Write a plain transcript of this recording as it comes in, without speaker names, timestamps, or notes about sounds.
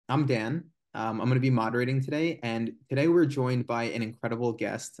I'm Dan. I'm going to be moderating today, and today we're joined by an incredible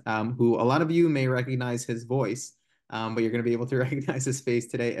guest who a lot of you may recognize his voice, but you're going to be able to recognize his face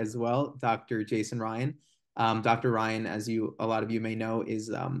today as well, Dr. Jason Ryan. Dr. Ryan, as a lot of you may know, is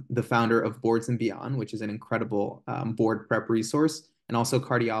the founder of Boards and Beyond, which is an incredible board prep resource, and also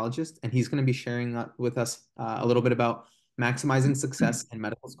cardiologist. And he's going to be sharing with us a little bit about maximizing success in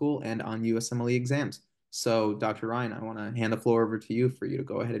medical school and on USMLE exams. So, Dr. Ryan, I want to hand the floor over to you for you to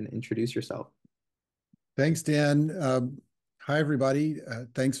go ahead and introduce yourself. Thanks, Dan. Hi, everybody.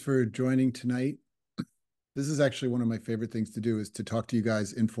 Thanks for joining tonight. This is actually one of my favorite things to do is to talk to you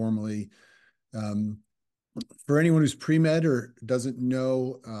guys informally. For anyone who's pre-med or doesn't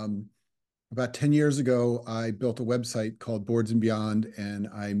know, about 10 years ago, I built a website called Boards and Beyond, and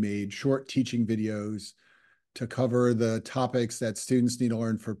I made short teaching videos to cover the topics that students need to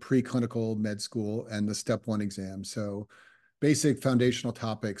learn for preclinical med school and the step one exam. So basic foundational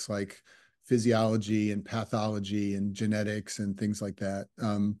topics like physiology and pathology and genetics and things like that.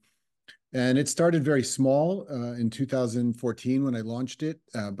 And it started very small in 2014 when I launched it,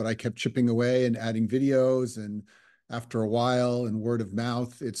 but I kept chipping away and adding videos. And after a while and word of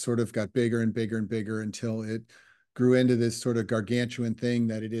mouth, it sort of got bigger and bigger and bigger until it grew into this sort of gargantuan thing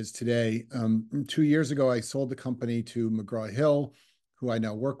that it is today. 2 years ago, I sold the company to McGraw-Hill, who I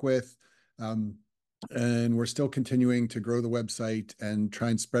now work with. And we're still continuing to grow the website and try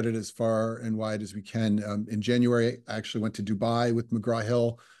and spread it as far and wide as we can. In January, I actually went to Dubai with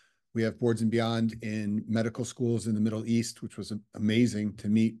McGraw-Hill. We have Boards and Beyond in medical schools in the Middle East, which was amazing to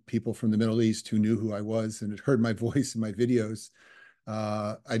meet people from the Middle East who knew who I was and had heard my voice in my videos.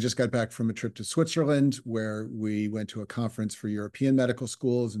 I just got back from a trip to Switzerland where we went to a conference for European medical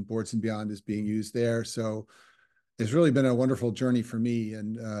schools, and Boards and Beyond is being used there. So it's really been a wonderful journey for me.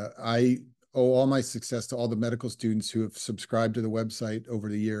 And I owe all my success to all the medical students who have subscribed to the website over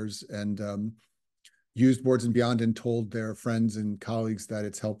the years and used Boards and Beyond and told their friends and colleagues that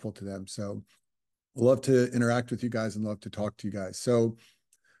it's helpful to them. So I love to interact with you guys and love to talk to you guys. So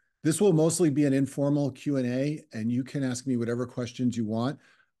this will mostly be an informal Q&A, and you can ask me whatever questions you want.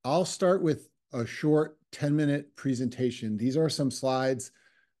 I'll start with a short 10-minute presentation. These are some slides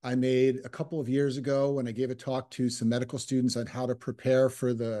I made a couple of years ago when I gave a talk to some medical students on how to prepare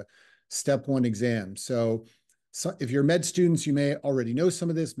for the step one exam. So if you're med students, you may already know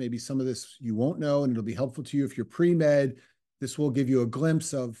some of this. Maybe some of this you won't know, and it'll be helpful to you. If you're pre-med, this will give you a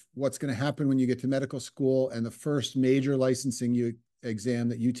glimpse of what's going to happen when you get to medical school and the first major licensing exam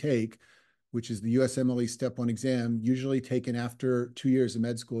that you take, which is the USMLE Step 1 exam, usually taken after 2 years of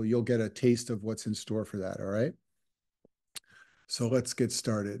med school. You'll get a taste of what's in store for that, all right? So let's get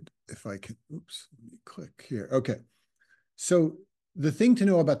started. If I can, oops, let me click here. Okay. So the thing to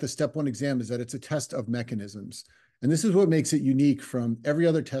know about the Step 1 exam is that it's a test of mechanisms. And this is what makes it unique from every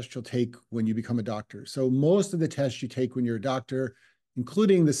other test you'll take when you become a doctor. So most of the tests you take when you're a doctor,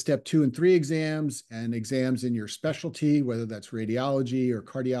 including the Step 2 and 3 exams and exams in your specialty, whether that's radiology or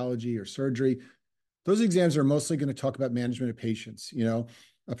cardiology or surgery, those exams are mostly going to talk about management of patients. You know,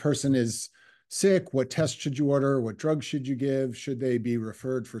 a person is sick, what tests should you order? What drugs should you give? Should they be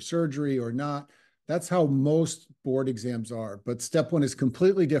referred for surgery or not? That's how most board exams are. But Step 1 is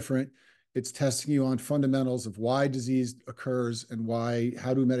completely different. It's testing you on fundamentals of why disease occurs and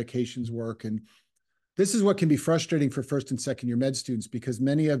how do medications work. And this is what can be frustrating for first and second year med students, because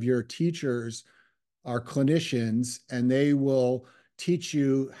many of your teachers are clinicians and they will teach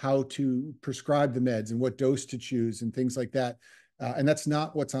you how to prescribe the meds and what dose to choose and things like that. And that's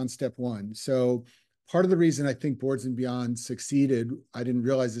not what's on Step 1. So part of the reason I think Boards and Beyond succeeded, I didn't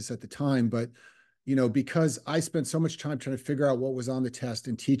realize this at the time, but because I spent so much time trying to figure out what was on the test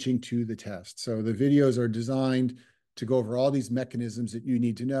and teaching to the test. So the videos are designed to go over all these mechanisms that you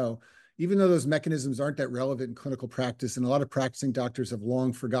need to know, even though those mechanisms aren't that relevant in clinical practice. And a lot of practicing doctors have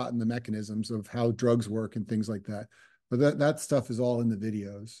long forgotten the mechanisms of how drugs work and things like that. But that stuff is all in the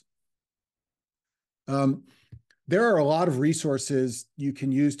videos. There are a lot of resources you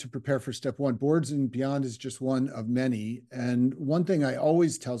can use to prepare for Step 1. Boards and Beyond is just one of many. And one thing I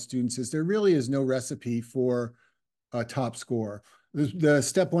always tell students is there really is no recipe for a top score. The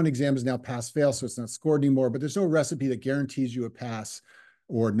Step 1 exam is now pass-fail, so it's not scored anymore, but there's no recipe that guarantees you a pass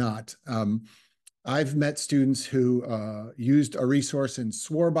or not. I've met students who used a resource and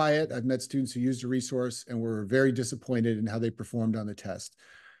swore by it. I've met students who used a resource and were very disappointed in how they performed on the test.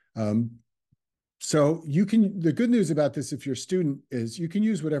 So the good news about this, if you're a student, is you can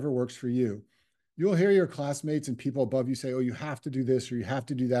use whatever works for you. You'll hear your classmates and people above you say, oh, you have to do this or you have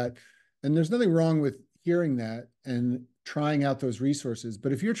to do that. And there's nothing wrong with hearing that and trying out those resources.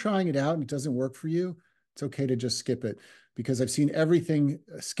 But if you're trying it out and it doesn't work for you, it's okay to just skip it. because I've seen everything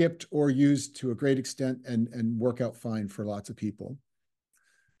skipped or used to a great extent and work out fine for lots of people.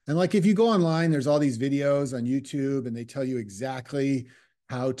 And like if you go online, there's all these videos on YouTube and they tell you exactly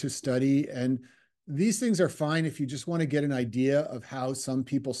how to study. And these things are fine if you just want to get an idea of how some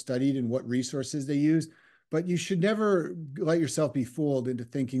people studied and what resources they use. But you should never let yourself be fooled into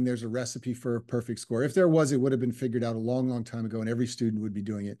thinking there's a recipe for a perfect score. If there was, it would have been figured out a long, long time ago, and every student would be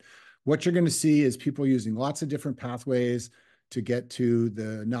doing it. What you're going to see is people using lots of different pathways to get to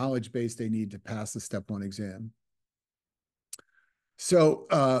the knowledge base they need to pass the step 1 exam. So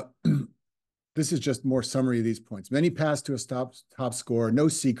this is just more summary of these points. Many pass to a top score, no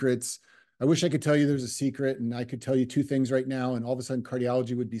secrets. I wish I could tell you there's a secret and I could tell you 2 things right now and all of a sudden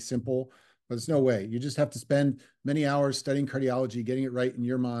cardiology would be simple, but there's no way. You just have to spend many hours studying cardiology, getting it right in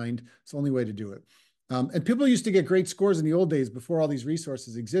your mind. It's the only way to do it. And people used to get great scores in the old days before all these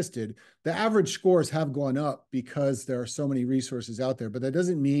resources existed. The average scores have gone up because there are so many resources out there, but that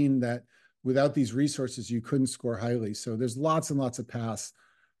doesn't mean that without these resources, you couldn't score highly. So there's lots and lots of paths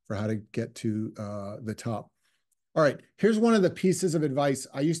for how to get to the top. All right, here's one of the pieces of advice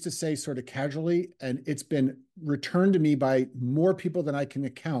I used to say sort of casually, and it's been returned to me by more people than I can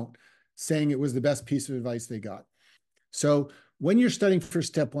count, saying it was the best piece of advice they got. So when you're studying for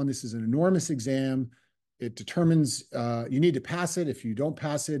step 1, this is an enormous exam. It determines you need to pass it. If you don't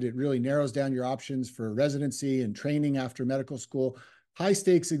pass it, it really narrows down your options for residency and training after medical school. High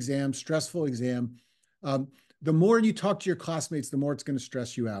stakes exam, stressful exam. The more you talk to your classmates, the more it's going to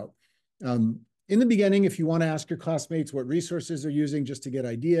stress you out. In the beginning, if you want to ask your classmates what resources they're using just to get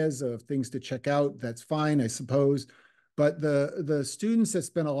ideas of things to check out, that's fine, I suppose. But the students that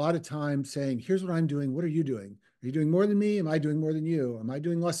spend a lot of time saying, here's what I'm doing, what are you doing? Are you doing more than me? Am I doing more than you? Am I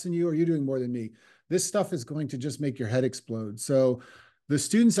doing less than you? Are you doing more than me? This stuff is going to just make your head explode. So the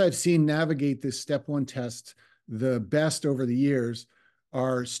students I've seen navigate this step 1 test the best over the years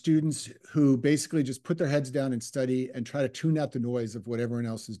are students who basically just put their heads down and study and try to tune out the noise of what everyone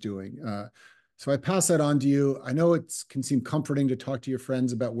else is doing. So I pass that on to you. I know it can seem comforting to talk to your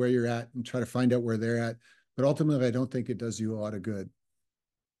friends about where you're at and try to find out where they're at, but ultimately, I don't think it does you a lot of good.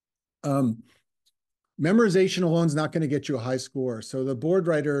 Memorization alone is not going to get you a high score. So the board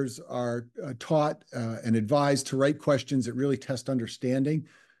writers are taught and advised to write questions that really test understanding.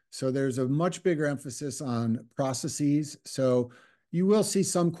 So there's a much bigger emphasis on processes. So you will see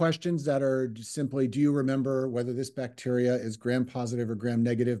some questions that are simply, do you remember whether this bacteria is gram-positive or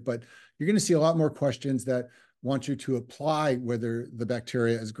gram-negative? But you're going to see a lot more questions that want you to apply whether the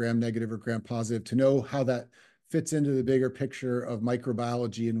bacteria is gram-negative or gram-positive to know how that fits into the bigger picture of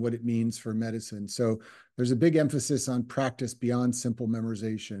microbiology and what it means for medicine. So there's a big emphasis on practice beyond simple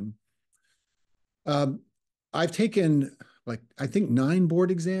memorization. I've taken I think 9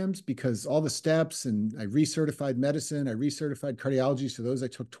 board exams because all the steps, and I recertified medicine, I recertified cardiology. So those I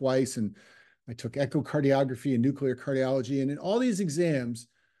took twice, and I took echocardiography and nuclear cardiology. And in all these exams,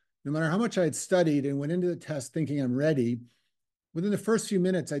 no matter how much I had studied and went into the test thinking I'm ready, within the first few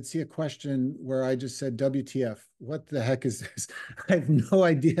minutes, I'd see a question where I just said, WTF, what the heck is this? I have no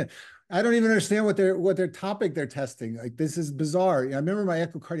idea. I don't even understand what their topic they're testing. Like, this is bizarre. I remember my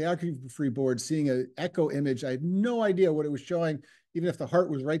echocardiography board seeing an echo image. I had no idea what it was showing, even if the heart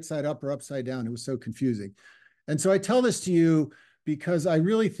was right side up or upside down. It was so confusing. And so I tell this to you because I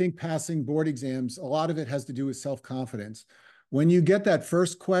really think passing board exams, a lot of it has to do with self-confidence. When you get that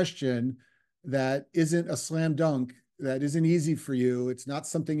first question that isn't a slam dunk, that isn't easy for you, it's not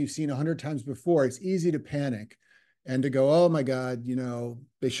something you've seen 100 times before, it's easy to panic and to go, oh my God,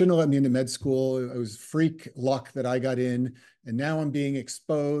 they shouldn't have let me into med school. It was freak luck that I got in, and now I'm being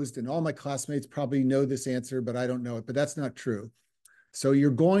exposed, and all my classmates probably know this answer, but I don't know it. But that's not true. So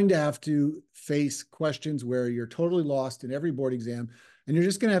you're going to have to face questions where you're totally lost in every board exam, and you're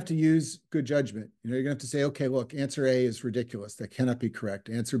just going to have to use good judgment. You're going to have to say, okay, look, answer A is ridiculous. That cannot be correct.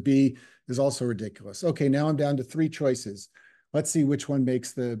 Answer B is also ridiculous. Okay, now I'm down to 3 choices. Let's see which one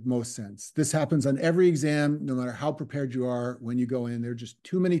makes the most sense. This happens on every exam, no matter how prepared you are when you go in. There are just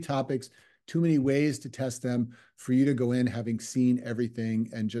too many topics, too many ways to test them for you to go in having seen everything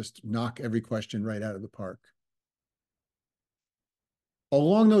and just knock every question right out of the park.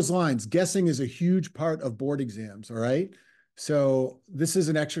 Along those lines, guessing is a huge part of board exams, all right? So this is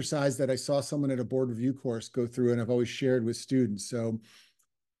an exercise that I saw someone at a board review course go through, and I've always shared with students. So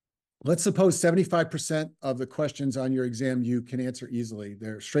let's suppose 75% of the questions on your exam you can answer easily.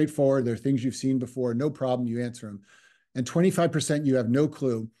 They're straightforward. They're things you've seen before. No problem. You answer them. And 25% you have no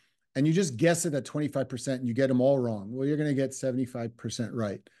clue. And you just guess it at 25% and you get them all wrong. Well, you're going to get 75%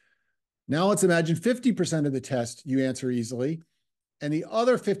 right. Now let's imagine 50% of the test you answer easily, and the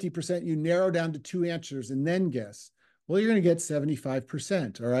other 50% you narrow down to 2 answers and then guess. Well, you're going to get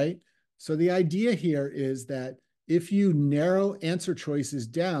 75%. All right. So the idea here is that if you narrow answer choices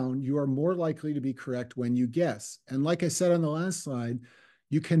down, you are more likely to be correct when you guess. And like I said on the last slide,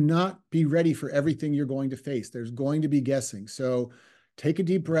 you cannot be ready for everything you're going to face. There's going to be guessing. So take a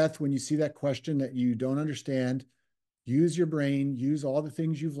deep breath when you see that question that you don't understand. Use your brain, use all the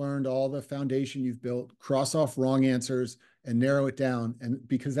things you've learned, all the foundation you've built, cross off wrong answers and narrow it down. And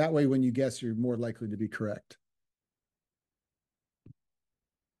because that way, when you guess, you're more likely to be correct.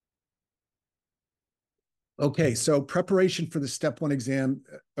 Okay, so preparation for the step one exam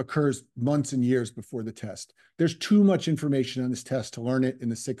occurs months and years before the test. There's too much information on this test to learn it in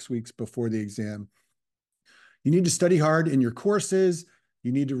the 6 weeks before the exam. You need to study hard in your courses.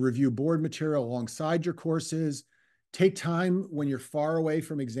 You need to review board material alongside your courses. Take time when you're far away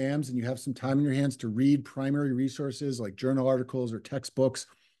from exams and you have some time in your hands to read primary resources like journal articles or textbooks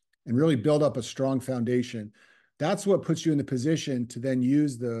and really build up a strong foundation. That's what puts you in the position to then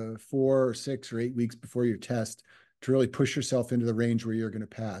use the 4 or 6 or 8 weeks before your test to really push yourself into the range where you're going to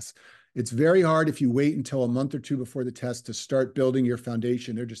pass. It's very hard if you wait until a month or two before the test to start building your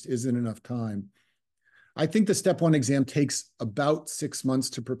foundation. There just isn't enough time. I think the step one exam takes about 6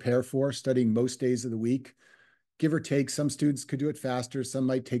 months to prepare for, studying most days of the week, give or take. Some students could do it faster, some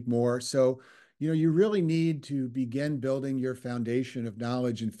might take more. So, you really need to begin building your foundation of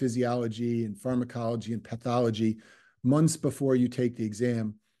knowledge in physiology and pharmacology and pathology months before you take the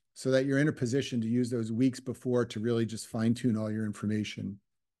exam so that you're in a position to use those weeks before to really just fine tune all your information.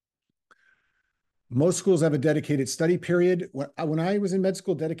 Most schools have a dedicated study period. When I was in med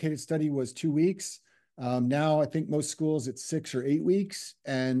school, dedicated study was 2 weeks. Now I think most schools it's 6 or 8 weeks,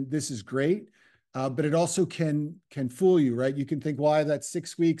 and this is great. But it also can fool you, right? You can think, well, I have that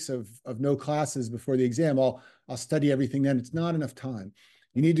 6 weeks of no classes before the exam. I'll study everything then. It's not enough time.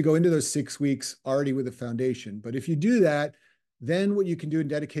 You need to go into those 6 weeks already with a foundation. But if you do that, then what you can do in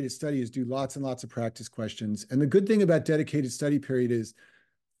dedicated study is do lots and lots of practice questions. And the good thing about dedicated study period is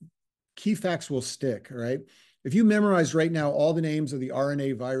key facts will stick, right? If you memorize right now all the names of the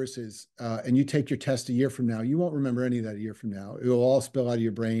RNA viruses and you take your test a year from now, you won't remember any of that a year from now. It will all spill out of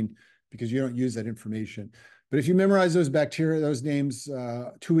your brain because you don't use that information. But if you memorize those bacteria, those names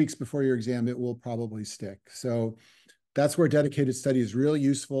 2 weeks before your exam, it will probably stick. So that's where dedicated study is really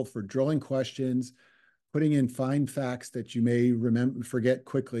useful for drilling questions, putting in fine facts that you may forget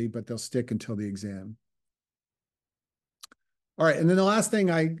quickly, but they'll stick until the exam. All right, and then the last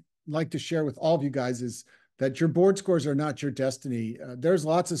thing I like to share with all of you guys is that your board scores are not your destiny. There's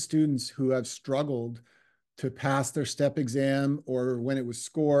lots of students who have struggled to pass their step exam or when it was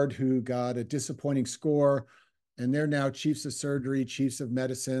scored who got a disappointing score, and they're now chiefs of surgery, chiefs of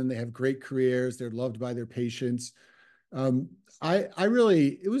medicine. They have great careers. They're loved by their patients.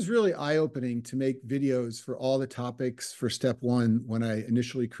 It was really eye-opening to make videos for all the topics for step one when I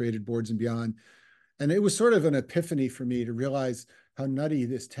initially created Boards and Beyond. And it was sort of an epiphany for me to realize how nutty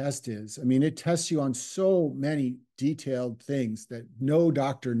this test is. I mean, it tests you on so many detailed things that no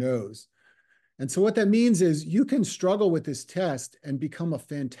doctor knows. And so what that means is you can struggle with this test and become a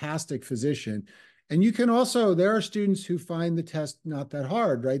fantastic physician. And you can also, there are students who find the test not that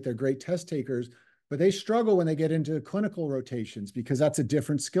hard, right? They're great test takers, but they struggle when they get into clinical rotations because that's a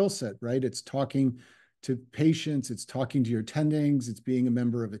different skill set, right? It's talking to patients, it's talking to your attendings, it's being a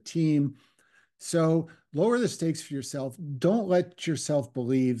member of a team. So lower the stakes for yourself. Don't let yourself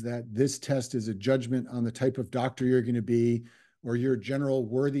believe that this test is a judgment on the type of doctor you're going to be or your general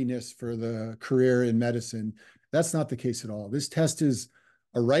worthiness for the career in medicine. That's not the case at all. This test is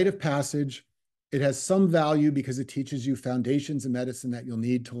a rite of passage. It has some value because it teaches you foundations in medicine that you'll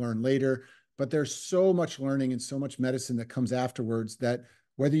need to learn later. But there's so much learning and so much medicine that comes afterwards that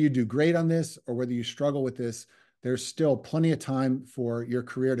whether you do great on this or whether you struggle with this, there's still plenty of time for your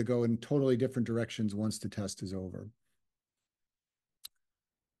career to go in totally different directions once the test is over.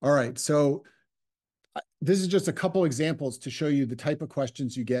 All right, so this is just a couple examples to show you the type of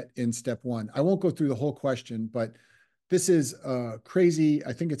questions you get in step one. I won't go through the whole question, but this is crazy.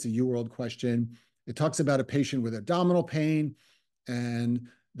 I think it's a UWorld question. It talks about a patient with abdominal pain, and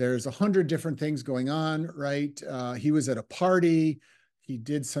there's 100 different things going on, right? He was at a party. He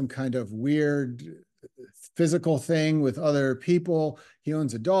did some kind of weird physical thing with other people. He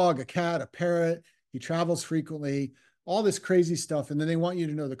owns a dog, a cat, a parrot. He travels frequently, all this crazy stuff. And then they want you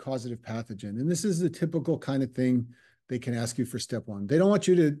to know the causative pathogen. And this is the typical kind of thing they can ask you for step one. They don't want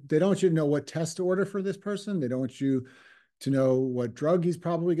you to know what test to order for this person. They don't want you to know what drug he's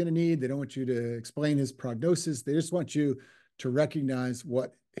probably going to need. They don't want you to explain his prognosis. They just want you to recognize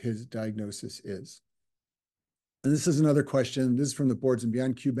what his diagnosis is. And this is another question. This is from the Boards and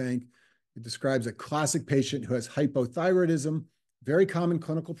Beyond Q Bank. It describes a classic patient who has hypothyroidism, very common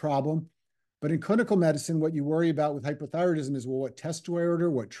clinical problem. But in clinical medicine, what you worry about with hypothyroidism is, well, what test do I order?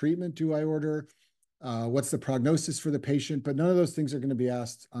 What treatment do I order? What's the prognosis for the patient? But none of those things are going to be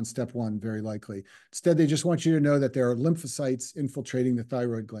asked on step one, very likely. Instead, they just want you to know that there are lymphocytes infiltrating the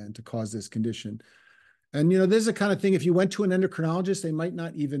thyroid gland to cause this condition. And, this is the kind of thing, if you went to an endocrinologist, they might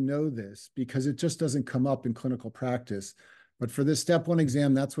not even know this because it just doesn't come up in clinical practice. But for this step one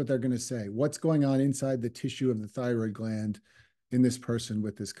exam, that's what they're going to say. What's going on inside the tissue of the thyroid gland in this person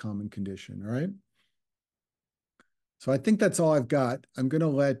with this common condition, all right? So I think that's all I've got. I'm going to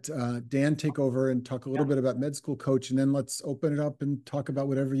let Dan take over and talk a little bit about MedSchoolCoach, and then let's open it up and talk about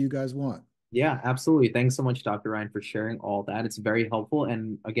whatever you guys want. Yeah, absolutely. Thanks so much, Dr. Ryan, for sharing all that. It's very helpful.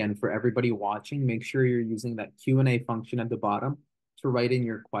 And again, for everybody watching, make sure you're using that Q&A function at the bottom to write in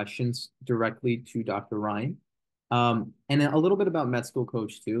your questions directly to Dr. Ryan. And a little bit about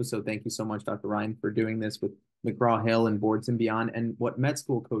MedSchoolCoach too. So thank you so much, Dr. Ryan, for doing this with McGraw-Hill and Boards and Beyond. And what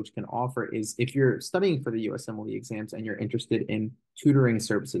MedSchoolCoach can offer is if you're studying for the USMLE exams and you're interested in tutoring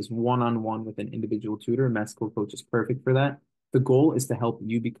services, one-on-one with an individual tutor, MedSchoolCoach is perfect for that. The goal is to help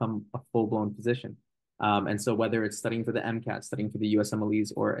you become a full-blown physician. And so whether it's studying for the MCAT, studying for the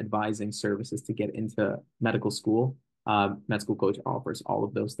USMLEs, or advising services to get into medical school, MedSchoolCoach offers all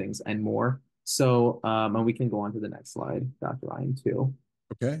of those things and more. So, and we can go on to the next slide, Dr. Ryan, too.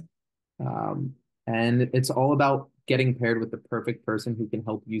 Okay. And it's all about getting paired with the perfect person who can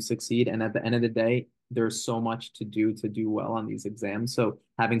help you succeed. And at the end of the day, there's so much to do well on these exams. So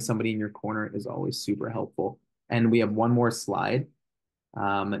having somebody in your corner is always super helpful. And we have one more slide. You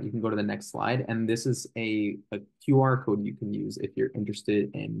can go to the next slide. And this is a QR code you can use if you're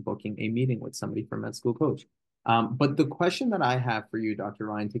interested in booking a meeting with somebody from MedSchoolCoach. But the question that I have for you, Dr.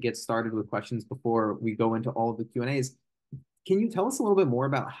 Ryan, to get started with questions before we go into all of the Q&As, can you tell us a little bit more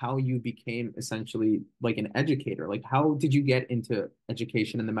about how you became essentially like an educator? Like, how did you get into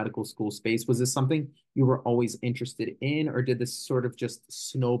education in the medical school space? Was this something you were always interested in, or did this sort of just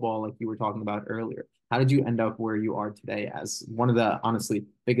snowball like you were talking about earlier? How did you end up where you are today as one of the honestly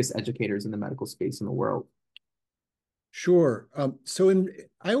biggest educators in the medical space in the world? Sure.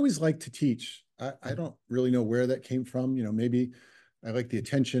 I always like to teach. I don't really know where that came from. Maybe I like the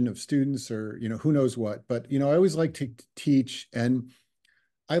attention of students or, who knows what. But, I always like to teach. And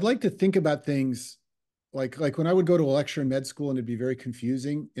I like to think about things like when I would go to a lecture in med school and it'd be very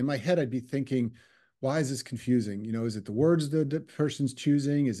confusing. In my head, I'd be thinking, why is this confusing? Is it the words the person's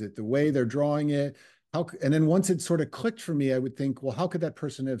choosing? Is it the way they're drawing it? And then once it sort of clicked for me, I would think, well, how could that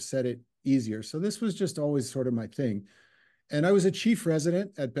person have said it easier? So this was just always sort of my thing. And I was a chief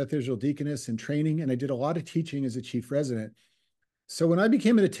resident at Beth Israel Deaconess in training, and I did a lot of teaching as a chief resident. So when I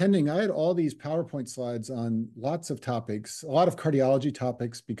became an attending, I had all these PowerPoint slides on lots of topics, a lot of cardiology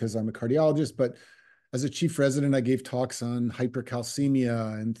topics because I'm a cardiologist, but as a chief resident, I gave talks on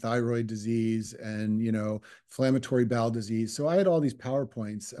hypercalcemia and thyroid disease and, inflammatory bowel disease. So I had all these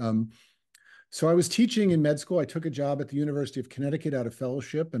PowerPoints. So I was teaching in med school. I took a job at the University of Connecticut out of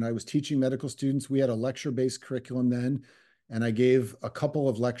fellowship, and I was teaching medical students. We had a lecture-based curriculum then, and I gave a couple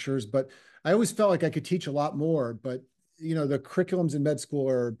of lectures, but I always felt like I could teach a lot more. But, the curriculums in med school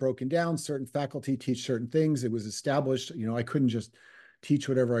are broken down. Certain faculty teach certain things. It was established. I couldn't just teach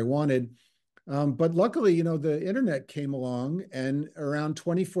whatever I wanted. But luckily, the internet came along, and around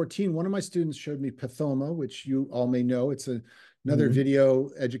 2014, one of my students showed me Pathoma, which you all may know. It's another video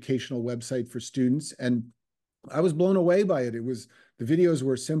educational website for students. And I was blown away by it. The videos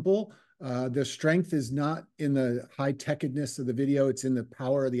were simple. The strength is not in the high-techedness of the video. It's in the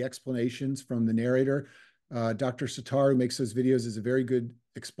power of the explanations from the narrator. Dr. Sitar, who makes those videos, is a very good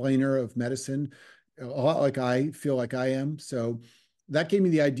explainer of medicine, a lot like I feel like I am. So that gave me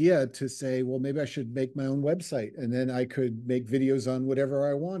the idea to say, well, maybe I should make my own website, and then I could make videos on whatever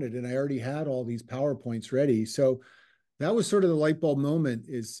I wanted. And I already had all these PowerPoints ready. So that was sort of the light bulb moment,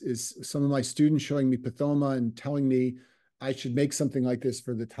 is some of my students showing me Pathoma and telling me I should make something like this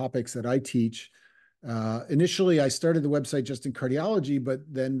for the topics that I teach. Initially, I started the website just in cardiology, but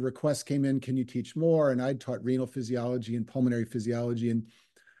then requests came in, can you teach more? And I taught renal physiology and pulmonary physiology. And,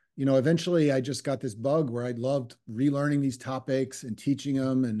 eventually I just got this bug where I loved relearning these topics and teaching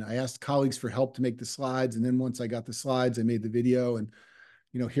them. And I asked colleagues for help to make the slides. And then once I got the slides, I made the video. And,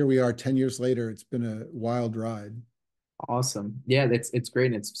 here we are 10 years later. It's been a wild ride. Awesome. Yeah, it's great.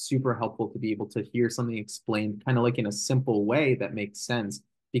 And it's super helpful to be able to hear something explained kind of like in a simple way that makes sense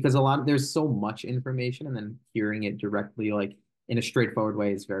because there's so much information and then hearing it directly like in a straightforward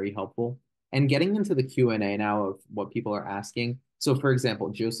way is very helpful. And getting into the Q&A now of what people are asking. So for example,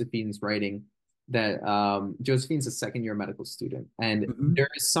 Josephine's writing, that Josephine's a second year medical student, and Mhm. there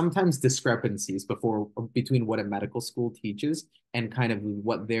is sometimes discrepancies between what a medical school teaches and kind of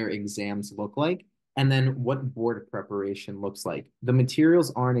what their exams look like, and then what board preparation looks like. The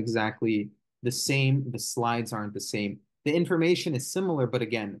materials aren't exactly the same, the slides aren't the same. The information is similar, but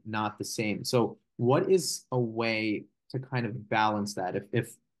again, not the same. So, what is a way to kind of balance that?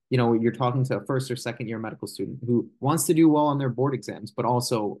 If you're talking to a first or second year medical student who wants to do well on their board exams, but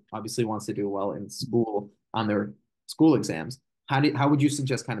also obviously wants to do well in school on their school exams. How would you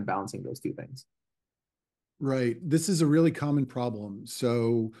suggest kind of balancing those two things? Right. This is a really common problem.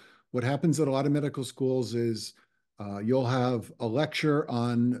 So, what happens at a lot of medical schools is you'll have a lecture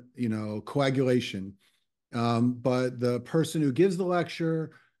on, coagulation, but the person who gives the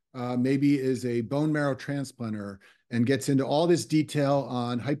lecture maybe is a bone marrow transplanter and gets into all this detail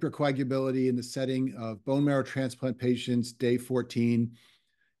on hypercoagulability in the setting of bone marrow transplant patients, day 14.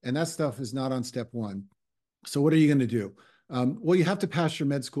 And that stuff is not on step one. So what are you going to do? Well, you have to pass your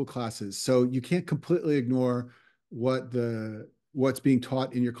med school classes. So you can't completely ignore what's being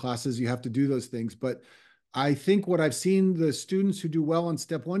taught in your classes. You have to do those things. But I think what I've seen the students who do well on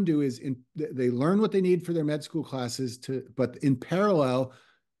step one do is they learn what they need for their med school classes but in parallel,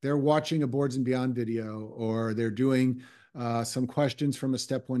 they're watching a Boards and Beyond video, or they're doing some questions from a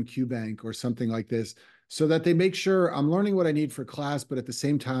step one Q bank or something like this, so that they make sure I'm learning what I need for class, but at the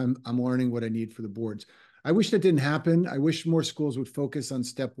same time, I'm learning what I need for the boards. I wish that didn't happen. I wish more schools would focus on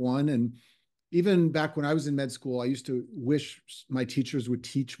step one. And even back when I was in med school, I used to wish my teachers would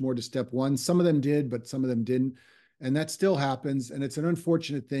teach more to step one. Some of them did, but some of them didn't. And that still happens. And it's an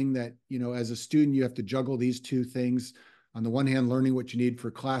unfortunate thing that, as a student, you have to juggle these two things. On the one hand, learning what you need for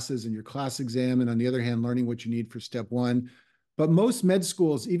classes and your class exam, and on the other hand, learning what you need for step one. But most med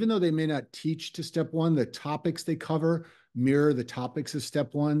schools, even though they may not teach to step one, the topics they cover mirror the topics of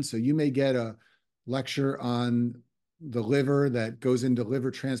step one. So you may get a lecture on the liver that goes into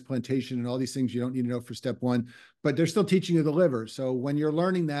liver transplantation and all these things you don't need to know for step one, but they're still teaching you the liver. So when you're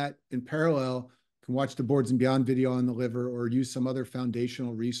learning that in parallel, you can watch the Boards and Beyond video on the liver or use some other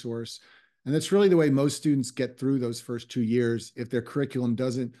foundational resource. And that's really the way most students get through those first 2 years if their curriculum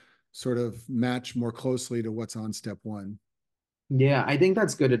doesn't sort of match more closely to what's on step one. Yeah, I think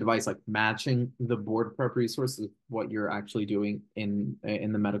that's good advice. Like matching the board prep resources, what you're actually doing in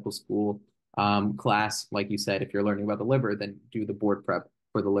the medical school class. Like you said, if you're learning about the liver, then do the board prep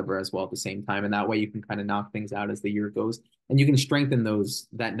for the liver as well at the same time, and that way you can kind of knock things out as the year goes, and you can strengthen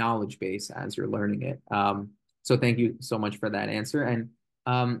that knowledge base as you're learning it. So thank you so much for that answer. And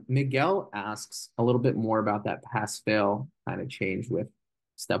Miguel asks a little bit more about that pass fail kind of change with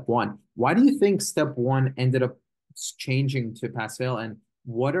step one. Why do you think step one ended up changing to pass fail, and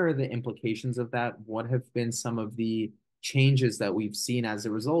what are the implications of that? What have been some of the changes that we've seen as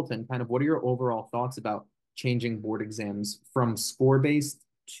a result, and kind of what are your overall thoughts about changing board exams from score based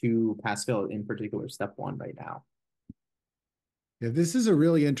to pass fail, in particular step one right now? Yeah, this is a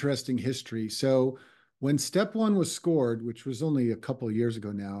really interesting history. So when step one was scored, which was only a couple of years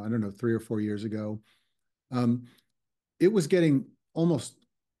ago now, I don't know, 3 or 4 years ago, um, it was getting almost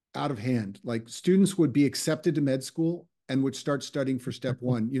out of hand. Like students would be accepted to med school and would start studying for step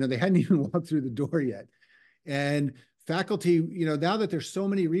one. They hadn't even walked through the door yet. And faculty, now that there's so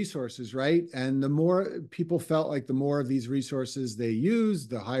many resources, right? And the more people felt like the more of these resources they use,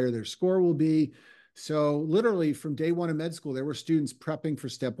 the higher their score will be. So literally from day one of med school, there were students prepping for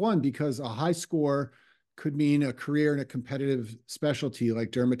step one because a high score could mean a career in a competitive specialty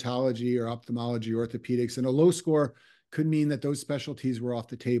like dermatology or ophthalmology or orthopedics, and a low score could mean that those specialties were off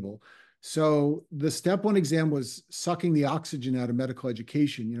the table. So the step one exam was sucking the oxygen out of medical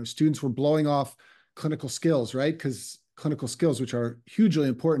education. Students were blowing off clinical skills, right? Because clinical skills, which are hugely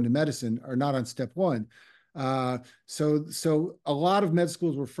important to medicine, are not on step one. So a lot of med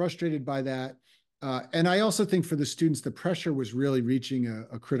schools were frustrated by that. And I also think for the students, the pressure was really reaching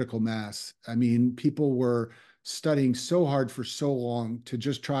a critical mass. I mean, people were studying so hard for so long to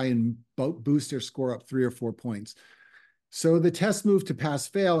just try and boost their score up 3 or 4 points. So the test moved to pass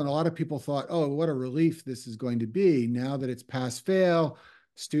fail, and a lot of people thought, oh, what a relief this is going to be. Now that it's pass fail,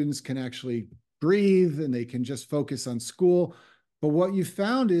 students can actually breathe and they can just focus on school. But what you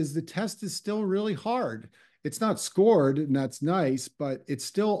found is the test is still really hard. It's not scored, and that's nice, but it's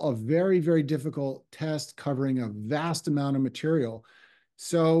still a very, very difficult test covering a vast amount of material.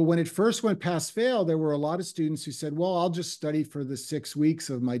 So when it first went pass fail, there were a lot of students who said, well, I'll just study for the 6 weeks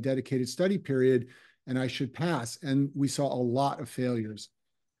of my dedicated study period and I should pass. And we saw a lot of failures.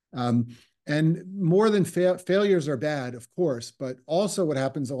 Um, and more than failures are bad, of course, but also what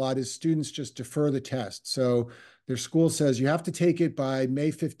happens a lot is students just defer the test. So their school says you have to take it by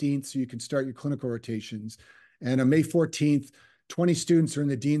May 15th so you can start your clinical rotations. And on May 14th, 20 students are in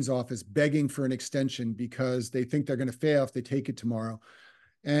the dean's office begging for an extension because they think they're going to fail if they take it tomorrow.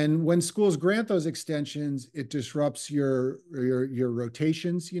 And when schools grant those extensions, it disrupts your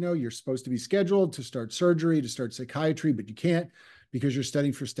rotations. You know, you're supposed to be scheduled to start surgery, to start psychiatry, but you can't because you're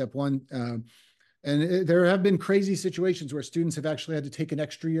studying for step one. There have been crazy situations where students have actually had to take an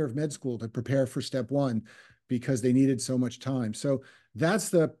extra year of med school to prepare for step one because they needed so much time. So that's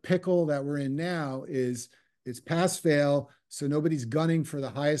the pickle that we're in now is it's pass fail. So nobody's gunning for the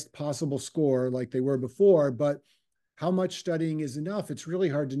highest possible score like they were before, but how much studying is enough? It's really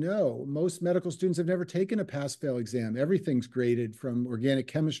hard to know. Most medical students have never taken a pass fail exam. Everything's graded from organic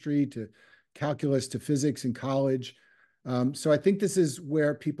chemistry to calculus to physics in college. So I think this is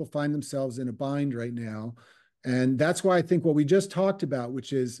where people find themselves in a bind right now. And that's why I think what we just talked about,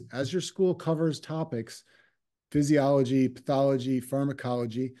 which is as your school covers topics, physiology, pathology,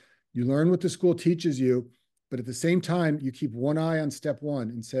 pharmacology, you learn what the school teaches you, but at the same time, you keep one eye on step one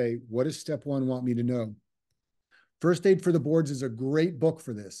and say, what does step one want me to know? First Aid for the Boards is a great book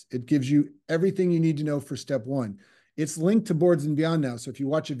for this. It gives you everything you need to know for step one. It's linked to Boards and Beyond now. So if you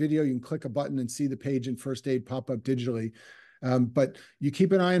watch a video, you can click a button and see the page in First Aid pop up digitally. But you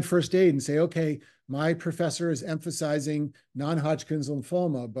keep an eye on First Aid and say, okay, my professor is emphasizing non-Hodgkin's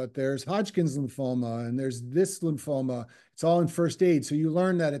lymphoma, but there's Hodgkin's lymphoma and there's this lymphoma. It's all in First Aid. So you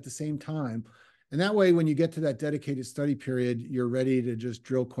learn that at the same time. And that way, when you get to that dedicated study period, you're ready to just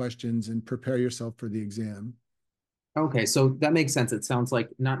drill questions and prepare yourself for the exam. Okay, so that makes sense. It sounds like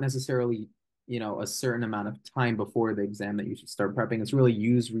not necessarily, a certain amount of time before the exam that you should start prepping. It's really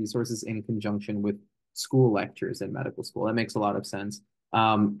use resources in conjunction with school lectures in medical school. That makes a lot of sense.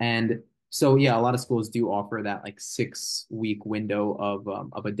 And so yeah, a lot of schools do offer that like 6 week window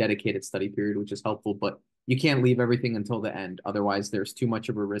of a dedicated study period, which is helpful, but you can't leave everything until the end. Otherwise, there's too much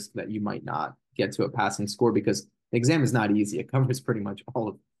of a risk that you might not get to a passing score because the exam is not easy. It covers pretty much all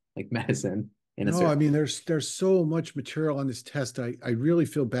of like medicine in a No, I certain. mean, there's so much material on this test. I really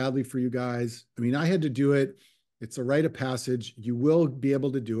feel badly for you guys. I mean, I had to do it. It's a rite of passage. You will be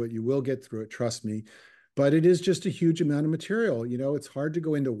able to do it. You will get through it, trust me. But it is just a huge amount of material. You know, it's hard to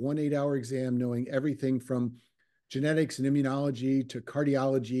go into one 8 hour exam knowing everything from genetics and immunology to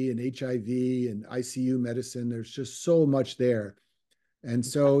cardiology and HIV and ICU medicine. There's just so much there. And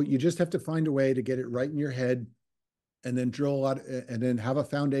so you just have to find a way to get it right in your head and then drill a lot and then have a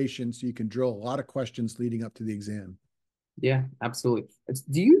foundation so you can drill a lot of questions leading up to the exam. Yeah, absolutely.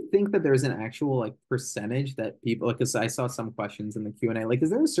 Do you think that there's an actual like percentage that people like? Because I saw some questions in the Q&A. Like, is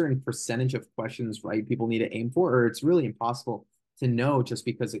there a certain percentage of questions right people need to aim for, or it's really impossible to know just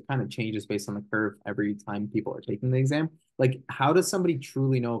because it kind of changes based on the curve every time people are taking the exam? Like, how does somebody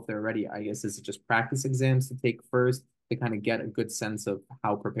truly know if they're ready? I guess is it just practice exams to take first to kind of get a good sense of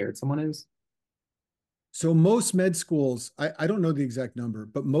how prepared someone is? So most med schools, I don't know the exact number,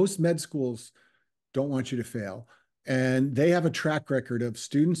 but most med schools don't want you to fail. And they have a track record of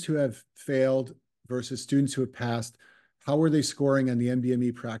students who have failed versus students who have passed. How are they scoring on the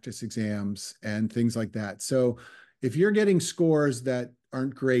NBME practice exams and things like that? So if you're getting scores that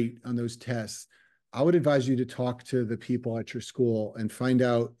aren't great on those tests, I would advise you to talk to the people at your school and find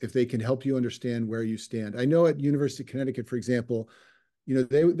out if they can help you understand where you stand. I know at University of Connecticut, for example,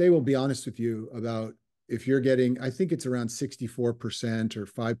 they will be honest with you about if you're getting, I think it's around 64% or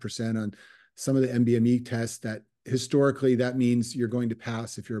 5% on some of the NBME tests that historically that means you're going to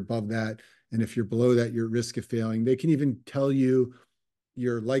pass if you're above that. And if you're below that, you're at risk of failing. They can even tell you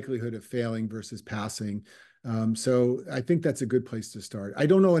your likelihood of failing versus passing. So I think that's a good place to start. I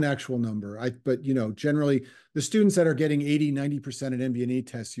don't know an actual number, but generally the students that are getting 80, 90% at NBME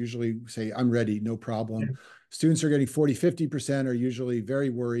tests usually say, I'm ready, no problem. Students who are getting 40, 50% are usually very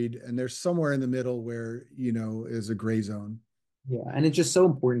worried. And there's somewhere in the middle where, is a gray zone. Yeah, and it's just so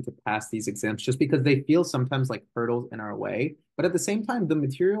important to pass these exams just because they feel sometimes like hurdles in our way. But at the same time, the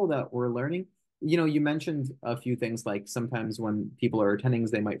material that we're learning, you mentioned a few things like sometimes when people are attending,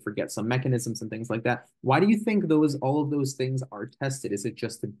 they might forget some mechanisms and things like that. Why do you think all of those things are tested? Is it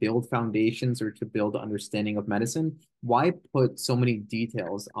just to build foundations or to build understanding of medicine? Why put so many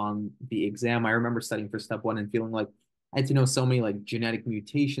details on the exam? I remember studying for step one and feeling like I had to know so many like genetic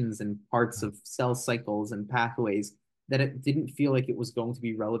mutations and parts of cell cycles and pathways that it didn't feel like it was going to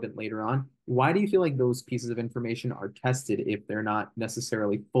be relevant later on. Why do you feel like those pieces of information are tested if they're not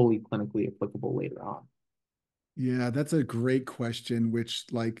necessarily fully clinically applicable later on? Yeah, that's a great question, which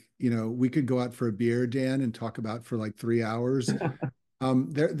we could go out for a beer, Dan, and talk about for like 3 hours.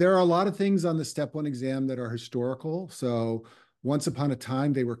 There are a lot of things on the step one exam that are historical. So once upon a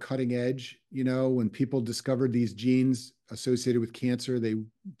time, they were cutting edge. When people discovered these genes associated with cancer,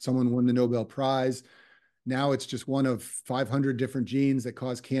 someone won the Nobel Prize. Now it's just one of 500 different genes that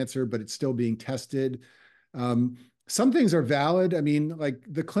cause cancer, but it's still being tested. Some things are valid. I mean, like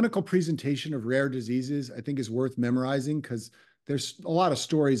the clinical presentation of rare diseases, I think is worth memorizing because there's a lot of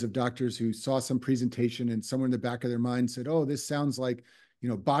stories of doctors who saw some presentation and somewhere in the back of their mind said, oh, this sounds like,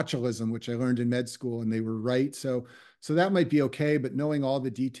 botulism, which I learned in med school, and they were right. So that might be okay, but knowing all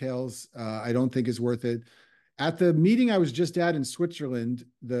the details, I don't think is worth it. At the meeting I was just at in Switzerland,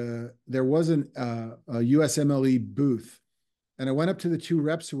 there was a USMLE booth, and I went up to the two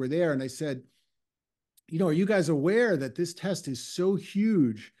reps who were there, and I said, are you guys aware that this test is so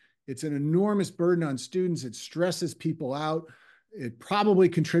huge? It's an enormous burden on students. It stresses people out. It probably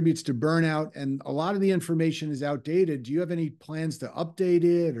contributes to burnout, and a lot of the information is outdated. Do you have any plans to update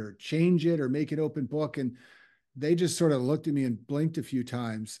it or change it or make it open book? And they just sort of looked at me and blinked a few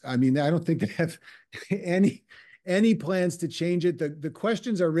times. I mean, I don't think they have any plans to change it. The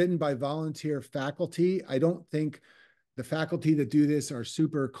questions are written by volunteer faculty. I don't think the faculty that do this are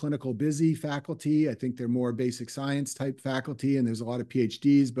super clinical busy faculty. I think they're more basic science type faculty, and there's a lot of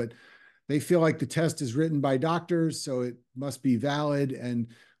PhDs, but they feel like the test is written by doctors, so it must be valid. And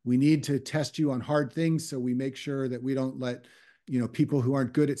we need to test you on hard things, so we make sure that we don't let people who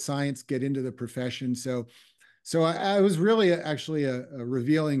aren't good at science get into the profession. So I was really actually a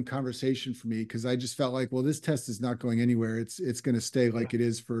revealing conversation for me because I just felt like, well, this test is not going anywhere. It's going to stay like it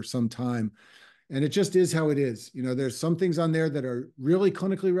is for some time. And it just is how it is. There's some things on there that are really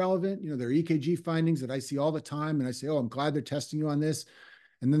clinically relevant. There are EKG findings that I see all the time. And I say, oh, I'm glad they're testing you on this.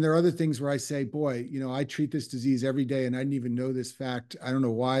 And then there are other things where I say, boy, I treat this disease every day and I didn't even know this fact. I don't know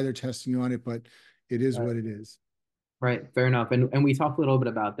why they're testing you on it, but it is what it is. Right, fair enough. And we talked a little bit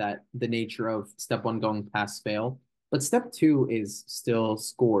about that, the nature of step one going pass fail, but step two is still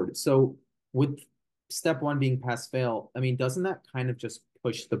scored. So with step one being pass fail, I mean, doesn't that kind of just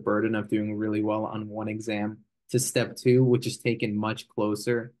push the burden of doing really well on one exam to step two, which is taken much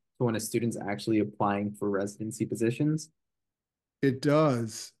closer to when a student's actually applying for residency positions? It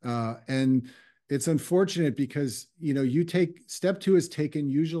does. And it's unfortunate because, you take step two is taken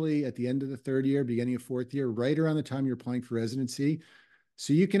usually at the end of the third year, beginning of fourth year, right around the time you're applying for residency.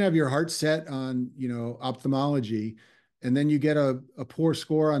 So you can have your heart set on, ophthalmology, and then you get a poor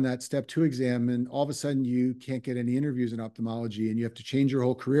score on that step two exam, and all of a sudden you can't get any interviews in ophthalmology and you have to change your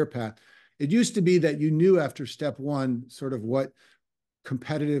whole career path. It used to be that you knew after step one sort of what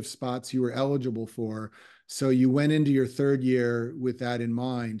competitive spots you were eligible for. So you went into your third year with that in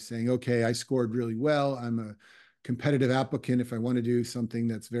mind, saying, okay, I scored really well. I'm a competitive applicant if I want to do something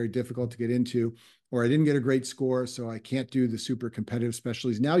that's very difficult to get into, or I didn't get a great score, so I can't do the super competitive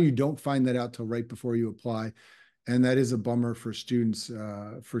specialties. Now you don't find that out till right before you apply. And that is a bummer for students,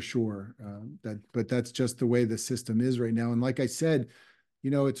 for sure. But that's just the way the system is right now. And like I said,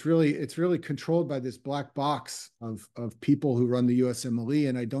 it's really controlled by this black box of people who run the USMLE,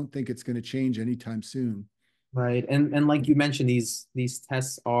 and I don't think it's going to change anytime soon. Right. And like you mentioned, these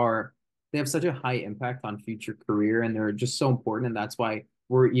tests are they have such a high impact on future career and they're just so important. And that's why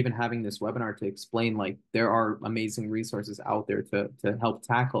we're even having this webinar to explain like there are amazing resources out there to help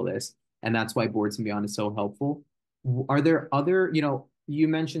tackle this. And that's why Boards and Beyond is so helpful. Are there other, you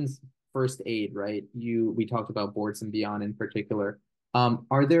mentioned first aid, right? We talked about Boards and Beyond in particular.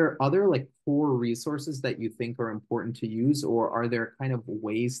 Are there other like core resources that you think are important to use, or are there kind of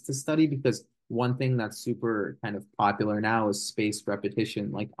ways to study? Because one thing that's super kind of popular now is spaced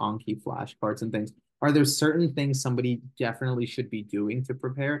repetition, like Anki flashcards and things. Are there certain things somebody definitely should be doing to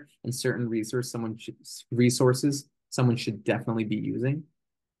prepare, and certain resources someone should definitely be using?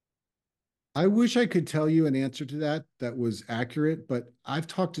 I wish I could tell you an answer to that was accurate, but I've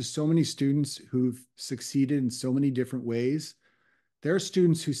talked to so many students who've succeeded in so many different ways. There are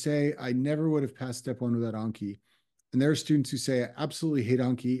students who say, I never would have passed step one without Anki. And there are students who say, I absolutely hate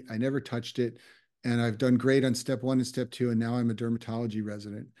Anki. I never touched it. And I've done great on step one and step two. And now I'm a dermatology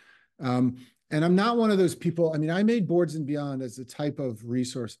resident. Um, and I'm not one of those people. I mean, I made Boards and Beyond as the type of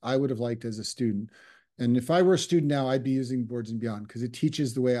resource I would have liked as a student. And if I were a student now, I'd be using Boards and Beyond because it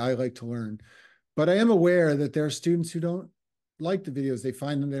teaches the way I like to learn. But I am aware that there are students who don't like the videos. They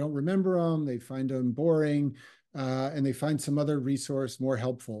find them, they don't remember them, they find them boring, and they find some other resource more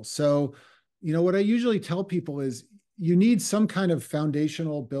helpful. So, what I usually tell people is you need some kind of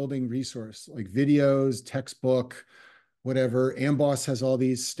foundational building resource like videos, textbook, whatever. Amboss has all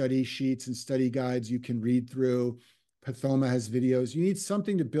these study sheets and study guides you can read through. Pathoma has videos. You need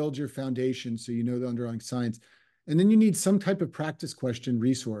something to build your foundation so you know the underlying science. And then you need some type of practice question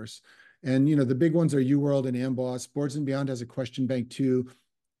resource. And, you know, the big ones are UWorld and Amboss. Boards and Beyond has a question bank too,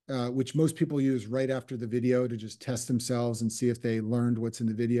 which most people use right after the video to just test themselves and see if they learned what's in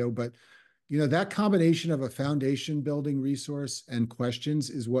the video. But you know, that combination of a foundation building resource and questions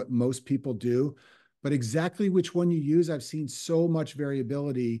is what most people do. But exactly which one you use, I've seen so much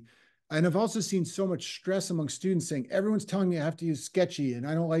variability. And I've also seen so much stress among students saying, everyone's telling me I have to use Sketchy and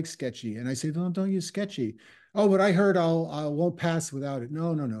I don't like Sketchy. And I say, don't use Sketchy. Oh, but I heard I won't pass without it.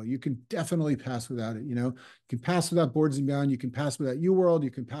 No, no, no. You can definitely pass without it. You know, you can pass without Boards and Beyond. You can pass without UWorld.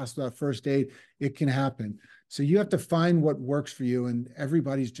 You can pass without First Aid. It can happen. So you have to find what works for you, and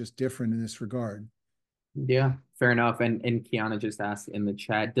everybody's just different in this regard. Yeah, fair enough. And Kiana just asked in the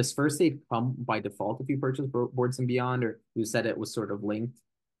chat, does first aid come by default if you purchase Boards and Beyond, or you said it was sort of linked?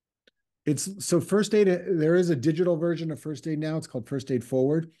 It's so First Aid, there is a digital version of First Aid now. It's called First Aid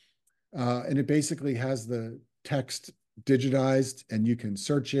Forward. And it basically has the text digitized and you can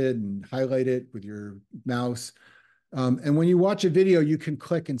search it and highlight it with your mouse. And when you watch a video, you can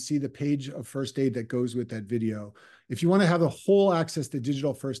click and see the page of first aid that goes with that video. If you want to have the whole access to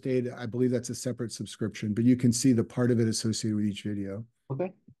digital first aid, I believe that's a separate subscription, but you can see the part of it associated with each video.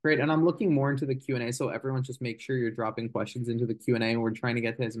 Okay, great. And I'm looking more into the Q&A, so everyone just make sure you're dropping questions into the Q&A, and we're trying to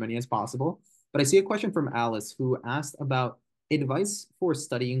get to as many as possible. But I see a question from Alice who asked about advice for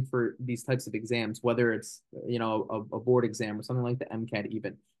studying for these types of exams, whether it's, a board exam or something like the MCAT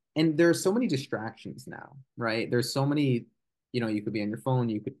even. And there are so many distractions now, right? There's so many, you could be on your phone,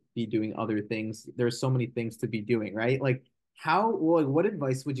 you could be doing other things. There's so many things to be doing, right? Like what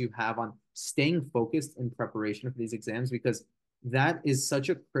advice would you have on staying focused in preparation for these exams? Because that is such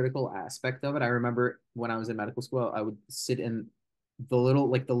a critical aspect of it. I remember when I was in medical school, I would sit in the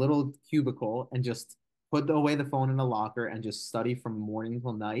little cubicle and just put away the phone in a locker and just study from morning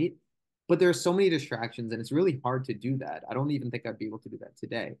till night. But there are so many distractions, and it's really hard to do that. I don't even think I'd be able to do that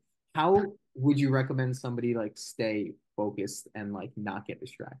today. How would you recommend somebody like stay focused and like not get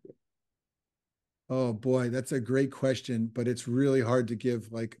distracted? Oh boy, that's a great question, but it's really hard to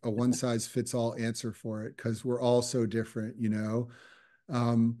give like a one size fits all answer for it because we're all so different, you know.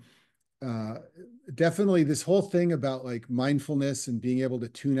 Um, uh, Definitely this whole thing about like mindfulness and being able to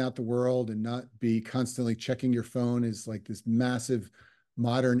tune out the world and not be constantly checking your phone is like this massive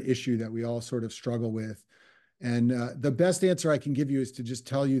modern issue that we all sort of struggle with. And the best answer I can give you is to just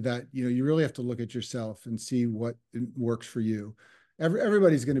tell you that, you know, you really have to look at yourself and see what works for you.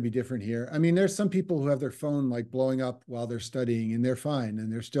 Everybody's going to be different here. I mean, there's some people who have their phone like blowing up while they're studying and they're fine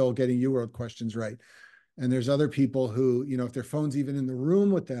and they're still getting UWorld questions right. And there's other people who, you know, if their phone's even in the room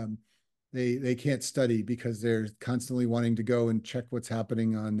with them, they can't study because they're constantly wanting to go and check what's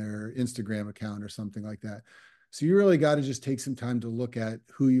happening on their Instagram account or something like that. So you really got to just take some time to look at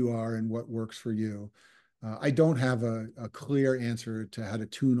who you are and what works for you. I don't have a clear answer to how to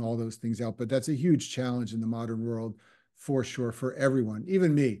tune all those things out, but that's a huge challenge in the modern world for sure for everyone,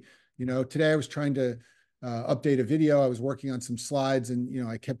 even me. You know, today I was trying to update a video. I was working on some slides, and you know,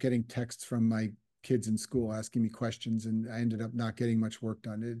 I kept getting texts from my kids in school asking me questions, and I ended up not getting much work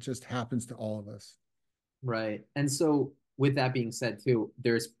done. It just happens to all of us. Right. And so, with that being said, too,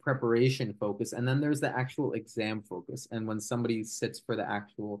 there's preparation focus, and then there's the actual exam focus. And when somebody sits for the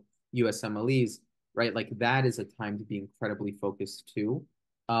actual USMLEs, right, like that is a time to be incredibly focused too.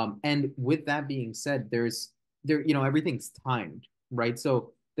 And with that being said, everything's timed, right?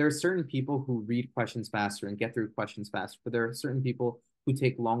 So there are certain people who read questions faster and get through questions faster, but there are certain people who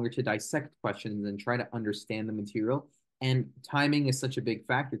take longer to dissect questions and try to understand the material. And timing is such a big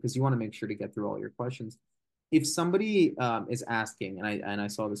factor because you want to make sure to get through all your questions. If somebody is asking, and I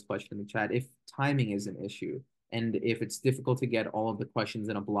saw this question in the chat, if timing is an issue and if it's difficult to get all of the questions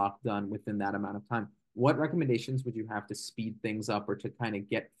in a block done within that amount of time, what recommendations would you have to speed things up or to kind of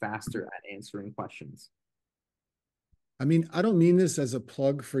get faster at answering questions? I mean, I don't mean this as a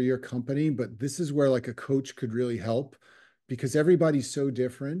plug for your company, but this is where like a coach could really help because everybody's so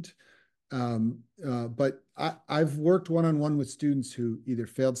different. But I've worked one-on-one with students who either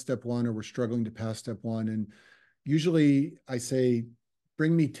failed step one or were struggling to pass step one. And usually I say,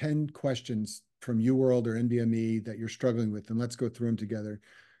 bring me 10 questions from UWorld or NBME that you're struggling with, and let's go through them together.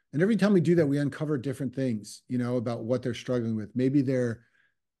 And every time we do that, we uncover different things, you know, about what they're struggling with. Maybe they're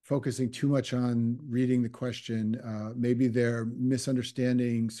focusing too much on reading the question. Maybe they're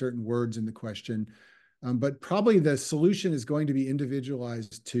misunderstanding certain words in the question. But probably the solution is going to be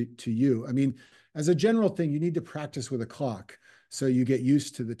individualized to you. I mean, as a general thing, you need to practice with a clock so you get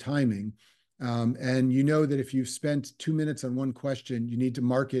used to the timing. And you know that if you've spent 2 minutes on one question, you need to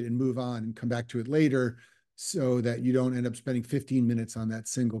mark it and move on and come back to it later so that you don't end up spending 15 minutes on that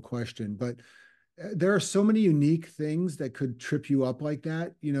single question. But there are so many unique things that could trip you up like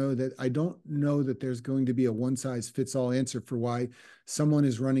that, that I don't know that there's going to be a one size fits all answer for why someone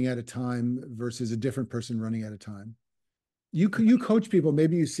is running out of time versus a different person running out of time. You coach people,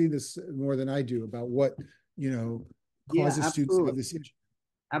 maybe you see this more than I do about what, you know, Yeah, causes students to have absolutely. this issue.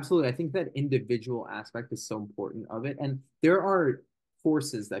 Absolutely. I think that individual aspect is so important of it. And there are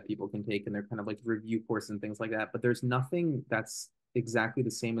courses that people can take and they're kind of like review courses and things like that. But there's nothing that's exactly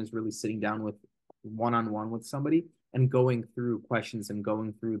the same as really sitting down with one-on-one with somebody and going through questions and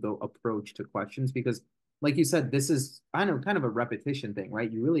going through the approach to questions. Because like you said, this is I know kind of a repetition thing, right?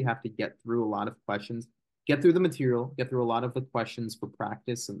 You really have to get through a lot of questions, get through the material, get through a lot of the questions for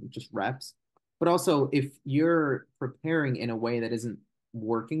practice and just reps. But also if you're preparing in a way that isn't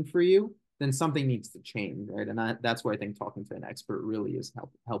working for you, then something needs to change, right? And that's where I think talking to an expert really is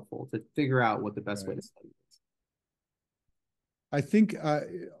helpful to figure out what the best way Right. to study is. I think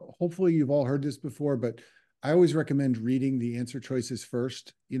hopefully you've all heard this before, but I always recommend reading the answer choices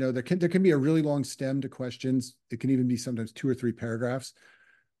first. There can be a really long stem to questions. It can even be sometimes 2 or 3 paragraphs,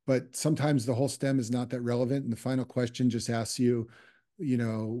 but sometimes the whole stem is not that relevant, and the final question just asks you,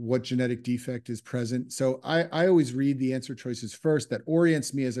 what genetic defect is present. So I always read the answer choices first. That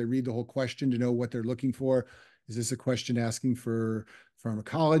orients me as I read the whole question to know what they're looking for. Is this a question asking for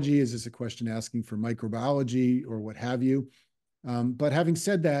pharmacology? Is this a question asking for microbiology or what have you? But having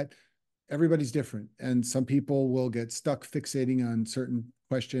said that, everybody's different. And some people will get stuck fixating on certain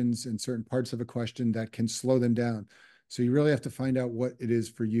questions and certain parts of a question that can slow them down. So you really have to find out what it is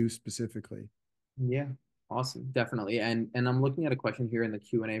for you specifically. Yeah, awesome, definitely. And I'm looking at a question here in the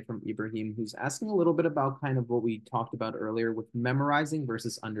Q&A from Ibrahim, who's asking a little bit about kind of what we talked about earlier with memorizing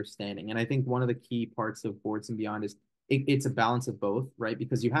versus understanding. And I think one of the key parts of Boards and Beyond is it's a balance of both, right?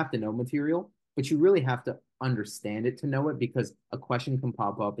 Because you have to know material, but you really have to understand it to know it because a question can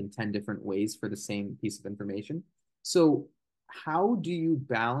pop up in 10 different ways for the same piece of information. So how do you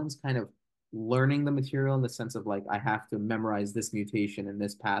balance kind of learning the material in the sense of like I have to memorize this mutation in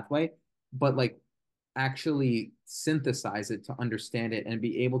this pathway, but like actually synthesize it to understand it and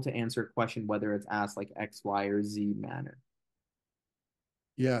be able to answer a question whether it's asked like X, Y, or Z manner.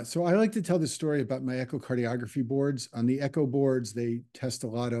 Yeah, so I like to tell the story about my echocardiography boards. On the echo boards, they test a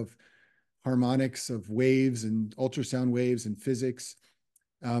lot of harmonics of waves and ultrasound waves and physics.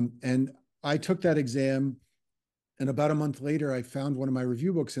 And I took that exam, and about a month later, I found one of my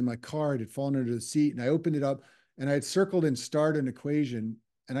review books in my car. It had fallen under the seat, and I opened it up, and I had circled and starred an equation.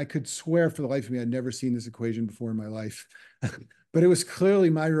 And I could swear for the life of me, I'd never seen this equation before in my life. But it was clearly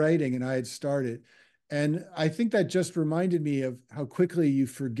my writing, and I had starred it. And I think that just reminded me of how quickly you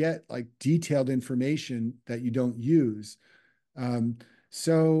forget like detailed information that you don't use. Um,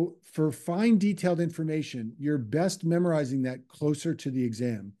 so for fine detailed information, you're best memorizing that closer to the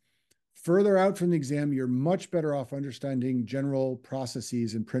exam. Further out from the exam, you're much better off understanding general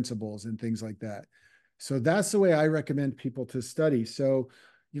processes and principles and things like that. So that's the way I recommend people to study. So,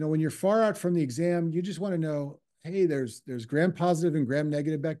 when you're far out from the exam, you just want to know, hey, there's gram-positive and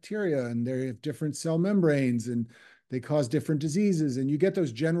gram-negative bacteria, and they have different cell membranes, and they cause different diseases, and you get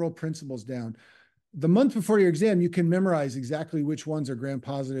those general principles down. The month before your exam, you can memorize exactly which ones are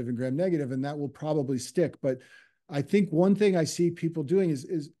gram-positive and gram-negative, and that will probably stick. But I think one thing I see people doing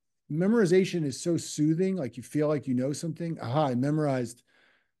is memorization is so soothing. Like you feel like you know something. Aha, I memorized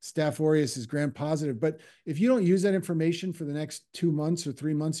Staph aureus is gram positive. But if you don't use that information for the next 2 months or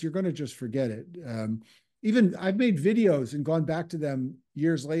 3 months, you're going to just forget it. Even I've made videos and gone back to them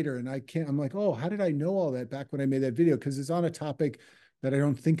years later, and I'm like, oh, how did I know all that back when I made that video? Because it's on a topic that I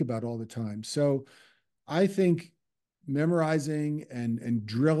don't think about all the time. So I think memorizing and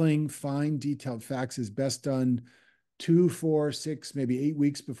drilling fine detailed facts is best done 2, 4, 6, maybe 8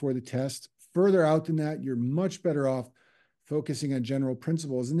 weeks before the test. Further out than that, you're much better off focusing on general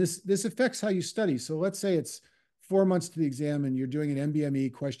principles. And this affects how you study. So let's say it's 4 months to the exam and you're doing an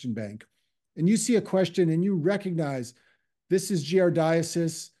MBME question bank, and you see a question and you recognize this is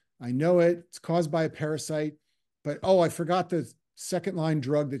giardiasis. I know it. It's caused by a parasite, but oh, I forgot the second line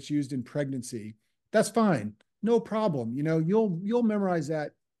drug that's used in pregnancy. That's fine. No problem. You'll memorize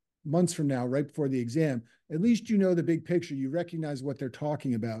that months from now, right before the exam. At least you know the big picture. You recognize what they're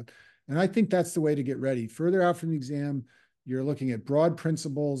talking about. And I think that's the way to get ready. Further out from the exam, you're looking at broad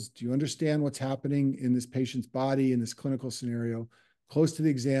principles. Do you understand what's happening in this patient's body in this clinical scenario? Close to the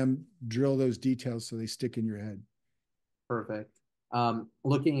exam, drill those details so they stick in your head. Perfect.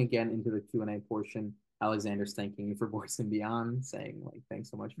 Looking again into the Q&A portion, Alexander's thanking you for Boards and Beyond, saying like,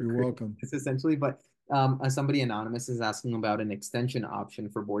 thanks so much for You're creating welcome. this essentially. But somebody anonymous is asking about an extension option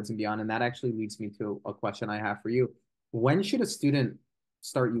for Boards and Beyond. And that actually leads me to a question I have for you. When should a student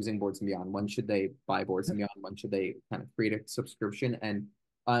start using Boards and Beyond? When should they buy Boards and Beyond? When should they kind of create a subscription? And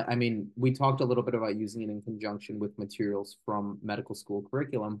I mean, we talked a little bit about using it in conjunction with materials from medical school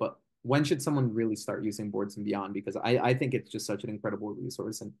curriculum, but when should someone really start using Boards and Beyond? Because I think it's just such an incredible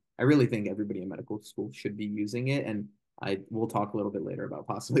resource, and I really think everybody in medical school should be using it. And I will talk a little bit later about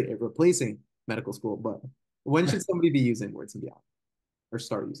possibly it replacing medical school, but when should somebody be using Boards and Beyond or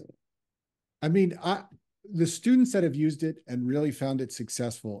start using it? I mean, the students that have used it and really found it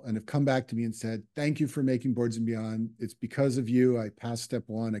successful and have come back to me and said, thank you for making Boards and Beyond. It's because of you. I passed step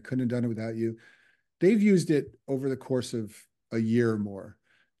one. I couldn't have done it without you. They've used it over the course of a year or more.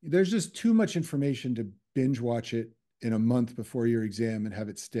 There's just too much information to binge watch it in a month before your exam and have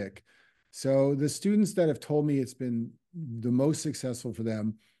it stick. So the students that have told me it's been the most successful for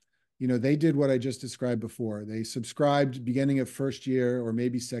them, they did what I just described before. They subscribed beginning of first year or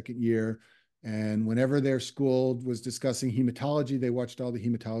maybe second year. And whenever their school was discussing hematology, they watched all the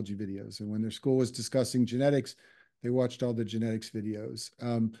hematology videos. And when their school was discussing genetics, they watched all the genetics videos.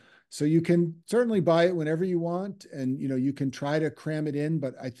 So you can certainly buy it whenever you want, and you can try to cram it in,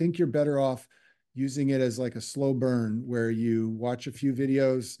 but I think you're better off using it as like a slow burn where you watch a few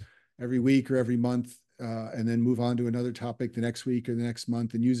videos every week or every month, and then move on to another topic the next week or the next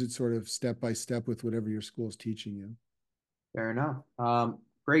month, and use it sort of step by step with whatever your school is teaching you. Fair enough.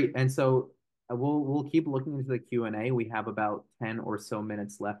 Great. And so we'll keep looking into the Q&A. We have about 10 or so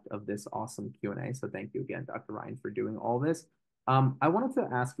minutes left of this awesome Q&A. So thank you again, Dr. Ryan, for doing all this. I wanted to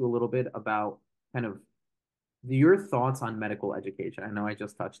ask you a little bit about kind of your thoughts on medical education. I know I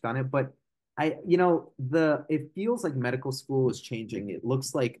just touched on it, but it feels like medical school is changing. It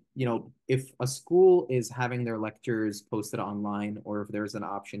looks like, if a school is having their lectures posted online, or if there's an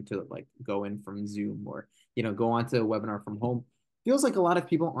option to like go in from Zoom, or, go onto a webinar from home, feels like a lot of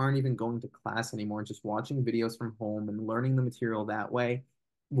people aren't even going to class anymore, just watching videos from home and learning the material that way.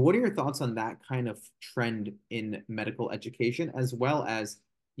 What are your thoughts on that kind of trend in medical education, as well as,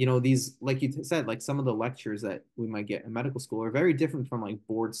 these, like you said, like some of the lectures that we might get in medical school are very different from like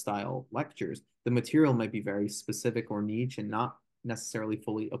board style lectures. The material might be very specific or niche and not necessarily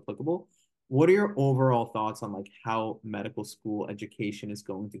fully applicable. What are your overall thoughts on like how medical school education is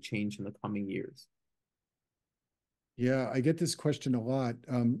going to change in the coming years? Yeah, I get this question a lot.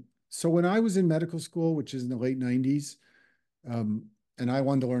 So when I was in medical school, which is in the late 90s, um, and I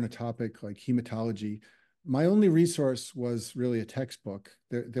wanted to learn a topic like hematology, my only resource was really a textbook.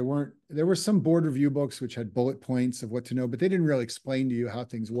 There were some board review books which had bullet points of what to know, but they didn't really explain to you how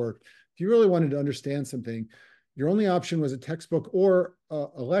things worked. If you really wanted to understand something, your only option was a textbook or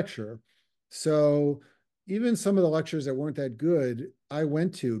a lecture. So even some of the lectures that weren't that good, I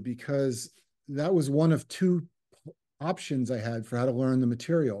went to because that was one of two options I had for how to learn the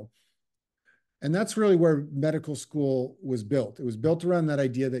material. And that's really where medical school was built. It was built around that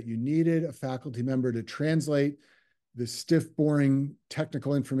idea that you needed a faculty member to translate the stiff, boring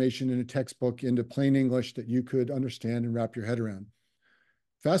technical information in a textbook into plain English that you could understand and wrap your head around.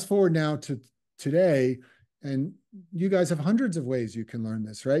 Fast forward now to today, and you guys have hundreds of ways you can learn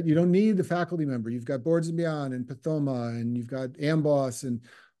this, right? You don't need the faculty member. You've got Boards and Beyond and Pathoma, and you've got Amboss and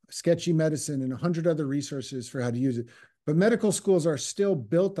Sketchy Medicine and 100 other resources for how to use it. But medical schools are still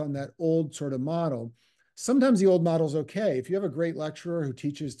built on that old sort of model. Sometimes the old model is okay. If you have a great lecturer who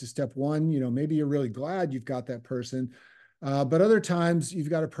teaches to step one, maybe you're really glad you've got that person. But other times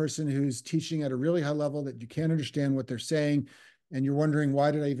you've got a person who's teaching at a really high level that you can't understand what they're saying. And you're wondering, why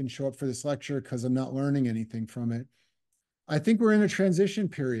did I even show up for this lecture? Because I'm not learning anything from it. I think we're in a transition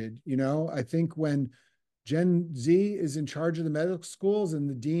period. I think when Gen Z is in charge of the medical schools and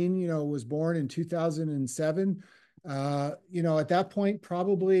the dean, was born in 2007, at that point,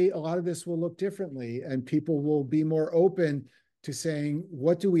 probably a lot of this will look differently, and people will be more open to saying,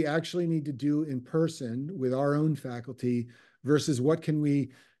 what do we actually need to do in person with our own faculty versus what can we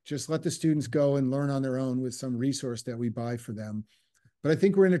just let the students go and learn on their own with some resource that we buy for them. But I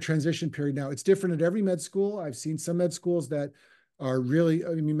think we're in a transition period now. It's different at every med school. I've seen some med schools that are really,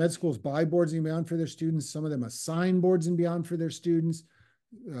 med schools buy Boards and Beyond for their students. Some of them assign Boards and Beyond for their students.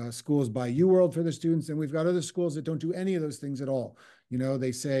 Schools buy UWorld for their students. And we've got other schools that don't do any of those things at all.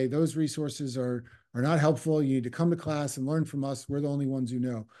 They say those resources are not helpful. You need to come to class and learn from us. We're the only ones who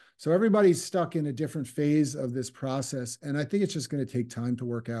know. So everybody's stuck in a different phase of this process. And I think it's just going to take time to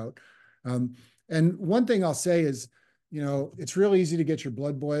work out. And one thing I'll say is, it's really easy to get your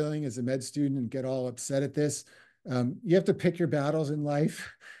blood boiling as a med student and get all upset at this. You have to pick your battles in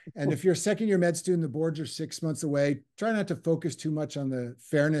life. And if you're a second year med student, the boards are 6 months away. Try not to focus too much on the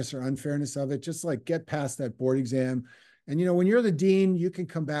fairness or unfairness of it. Just like get past that board exam. And, when you're the dean, you can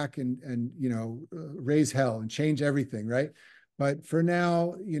come back and raise hell and change everything, right? But for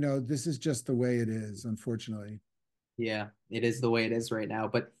now, this is just the way it is, unfortunately. Yeah, it is the way it is right now.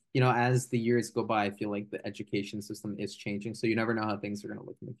 But as the years go by, I feel like the education system is changing. So you never know how things are going to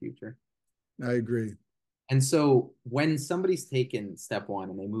look in the future. I agree. And so when somebody's taken step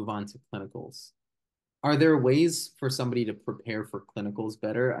one and they move on to clinicals, are there ways for somebody to prepare for clinicals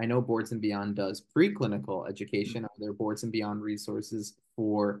better? I know Boards and Beyond does preclinical education. Are there Boards and Beyond resources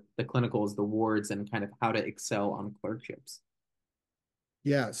for the clinicals, the wards, and kind of how to excel on clerkships?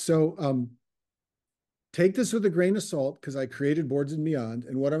 Yeah. So take this with a grain of salt because I created Boards and Beyond.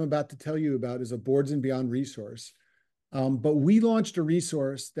 And what I'm about to tell you about is a Boards and Beyond resource. But we launched a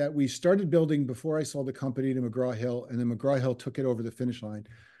resource that we started building before I sold the company to McGraw-Hill, and then McGraw-Hill took it over the finish line.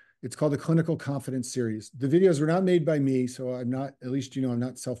 It's called the Clinical Confidence Series. The videos were not made by me, so I'm not, at least I'm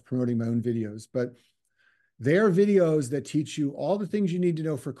not self-promoting my own videos, but they are videos that teach you all the things you need to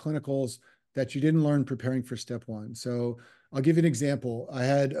know for clinicals that you didn't learn preparing for step one. So I'll give you an example. I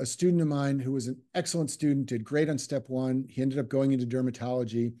had a student of mine who was an excellent student, did great on step one. He ended up going into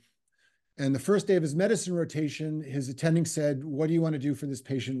dermatology. And the first day of his medicine rotation, his attending said, "What do you want to do for this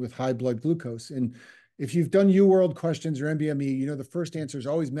patient with high blood glucose?" And if you've done UWorld questions or MBME, the first answer is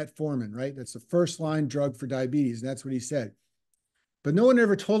always metformin, right? That's the first line drug for diabetes. And that's what he said. But no one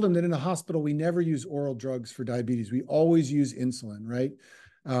ever told him that in the hospital, we never use oral drugs for diabetes. We always use insulin, right?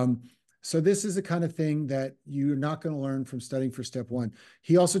 Um, so this is the kind of thing that you're not going to learn from studying for step one.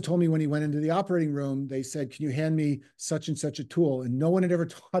 He also told me when he went into the operating room, they said, "Can you hand me such and such a tool?" And no one had ever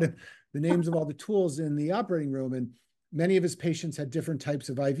taught him the names of all the tools in the operating room. And many of his patients had different types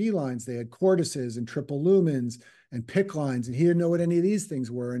of IV lines. They had cortices and triple lumens and PICC lines, and he didn't know what any of these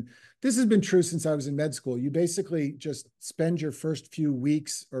things were. And this has been true since I was in med school. You basically just spend your first few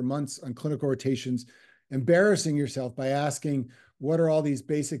weeks or months on clinical rotations embarrassing yourself by asking, what are all these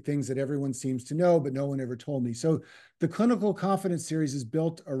basic things that everyone seems to know, but no one ever told me? So the Clinical Confidence Series is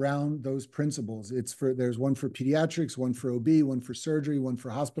built around those principles. There's one for pediatrics, one for OB, one for surgery, one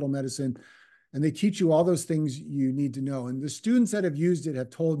for hospital medicine. And they teach you all those things you need to know. And the students that have used it have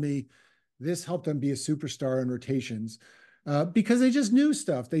told me this helped them be a superstar in rotations because they just knew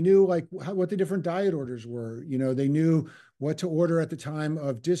stuff. They knew like what the different diet orders were. They knew what to order at the time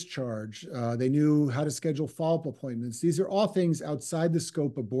of discharge. They knew how to schedule follow-up appointments. These are all things outside the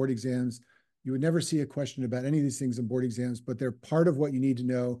scope of board exams. You would never see a question about any of these things in board exams, but they're part of what you need to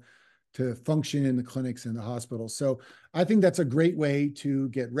know to function in the clinics and the hospitals. So I think that's a great way to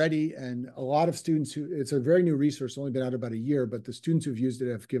get ready. And a lot of students it's a very new resource, only been out about a year, but the students who've used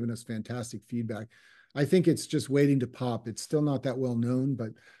it have given us fantastic feedback. I think it's just waiting to pop. It's still not that well known,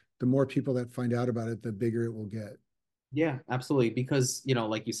 but the more people that find out about it, the bigger it will get. Yeah, absolutely. Because,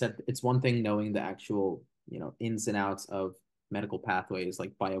 like you said, it's one thing knowing the actual, ins and outs of medical pathways,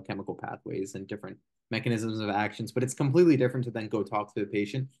 like biochemical pathways and different mechanisms of actions, but it's completely different to then go talk to the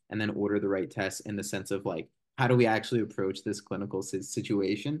patient and then order the right tests in the sense of like, how do we actually approach this clinical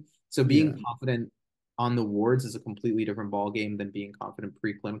situation? So being Yeah. confident on the wards is a completely different ball game than being confident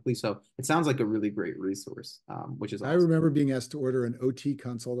preclinically. So it sounds like a really great resource, which is I awesome. remember being asked to order an OT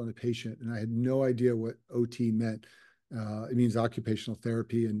consult on a patient, and I had no idea what OT meant. It means occupational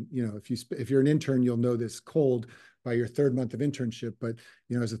therapy, and if you're an intern, you'll know this cold by your third month of internship. But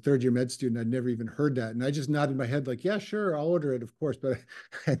as a third year med student, I'd never even heard that, and I just nodded my head like, "Yeah, sure, I'll order it, of course." But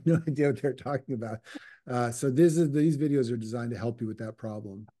I had no idea what they're talking about. So these videos are designed to help you with that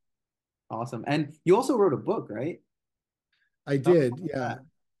problem. Awesome. And you also wrote a book, right? I Talk did. about Yeah. that.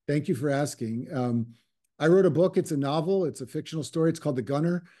 Thank you for asking. I wrote a book. It's a novel. It's a fictional story. It's called The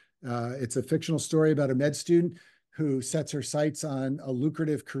Gunner. It's a fictional story about a med student who sets her sights on a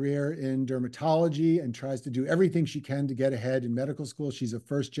lucrative career in dermatology and tries to do everything she can to get ahead in medical school. She's a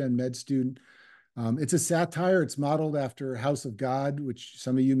first-gen med student. It's a satire. It's modeled after House of God, which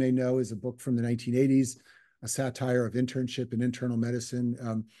some of you may know is a book from the 1980s, a satire of internship and internal medicine.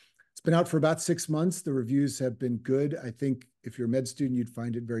 It's been out for about 6 months. The reviews have been good. I think if you're a med student, you'd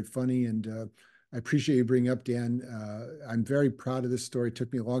find it very funny. And I appreciate you bringing up, Dan. I'm very proud of this story. It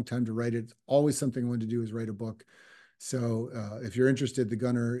took me a long time to write it. It's always something I wanted to do is write a book. So if you're interested, The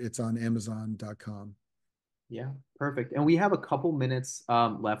Gunner, it's on Amazon.com. Yeah, perfect. And we have a couple minutes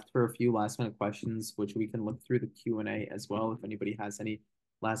left for a few last minute questions, which we can look through the Q&A as well. If anybody has any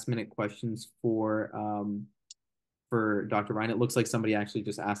last minute questions for Dr. Ryan, it looks like somebody actually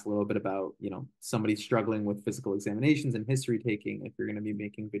just asked a little bit about, somebody struggling with physical examinations and history taking, if you're going to be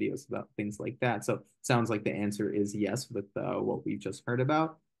making videos about things like that. So it sounds like the answer is yes with what we just heard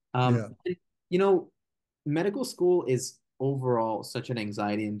about. Yeah. And, you know, medical school is overall such an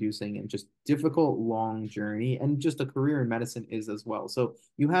anxiety inducing and just difficult long journey, and just a career in medicine is as well. So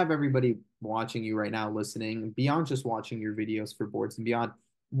you have everybody watching you right now, listening, beyond just watching your videos for boards and beyond.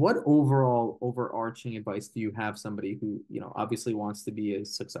 What overall overarching advice do you have somebody who, obviously wants to be a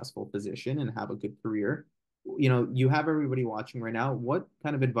successful physician and have a good career? You have everybody watching right now. What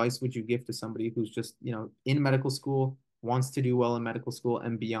kind of advice would you give to somebody who's just, in medical school, wants to do well in medical school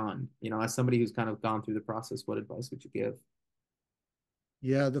and beyond? As somebody who's kind of gone through the process, what advice would you give?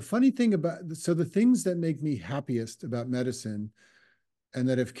 Yeah, the funny thing about so the things that make me happiest about medicine and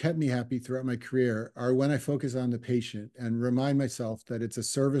that have kept me happy throughout my career are when I focus on the patient and remind myself that it's a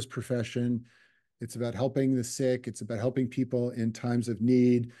service profession. It's about helping the sick. It's about helping people in times of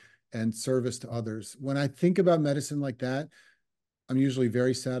need and service to others. When I think about medicine like that, I'm usually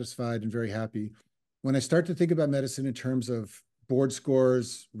very satisfied and very happy. When I start to think about medicine in terms of board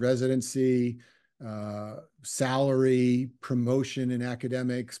scores, residency, salary, promotion in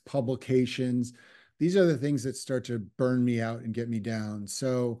academics, publications, these are the things that start to burn me out and get me down.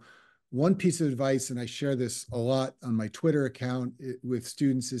 So, one piece of advice, and I share this a lot on my Twitter account with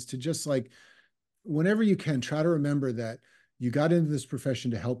students, is to just like whenever you can, try to remember that you got into this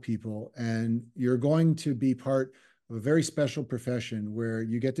profession to help people, and you're going to be part of a very special profession where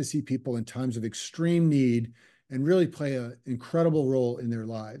you get to see people in times of extreme need and really play an incredible role in their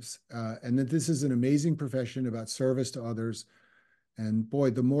lives. And that this is an amazing profession about service to others. And boy,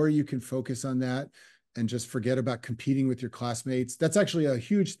 the more you can focus on that and just forget about competing with your classmates. That's actually a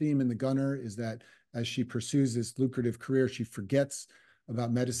huge theme in The Gunner, is that as she pursues this lucrative career, she forgets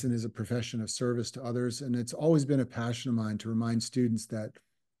about medicine as a profession of service to others. And it's always been a passion of mine to remind students that,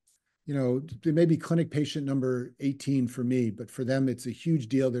 they may be clinic patient number 18 for me, but for them, it's a huge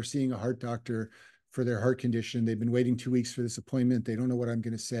deal. They're seeing a heart doctor for their heart condition. They've been waiting 2 weeks for this appointment. They don't know what I'm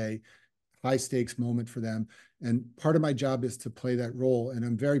going to say. High stakes moment for them. And part of my job is to play that role. And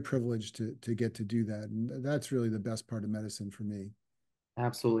I'm very privileged to get to do that. And that's really the best part of medicine for me.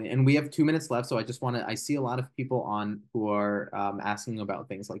 Absolutely. And we have 2 minutes left. So I see a lot of people on who are asking about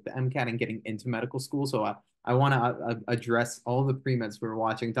things like the MCAT and getting into medical school. So I want to address all the pre-meds who are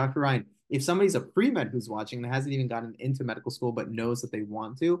watching. Dr. Ryan, if somebody's a pre-med who's watching that hasn't even gotten into medical school but knows that they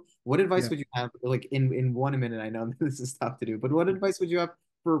want to, what advice Yeah. would you have? Like in 1 minute, I know this is tough to do, but what advice would you have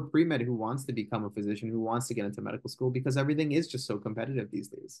for a pre-med who wants to become a physician, who wants to get into medical school? Because everything is just so competitive these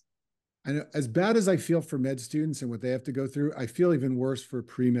days. I know, as bad as I feel for med students and what they have to go through, I feel even worse for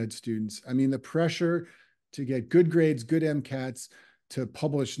pre-med students. I mean, the pressure to get good grades, good MCATs, to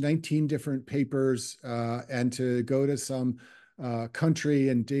publish 19 different papers, and to go to some country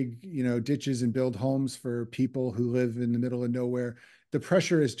and dig, ditches and build homes for people who live in the middle of nowhere. The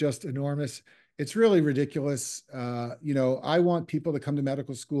pressure is just enormous. It's really ridiculous. I want people to come to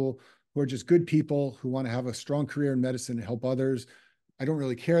medical school who are just good people who want to have a strong career in medicine and help others. I don't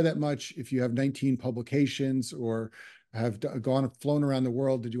really care that much if you have 19 publications or have flown around the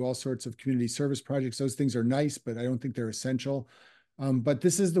world to do all sorts of community service projects. Those things are nice, but I don't think they're essential. But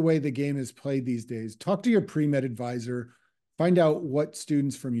this is the way the game is played these days. Talk to your pre-med advisor, find out what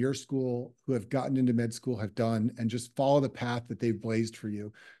students from your school who have gotten into med school have done, and just follow the path that they've blazed for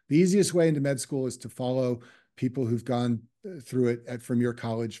you. The easiest way into med school is to follow people who've gone through it from your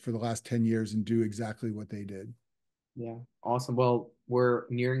college for the last 10 years and do exactly what they did. Yeah, awesome. Well, we're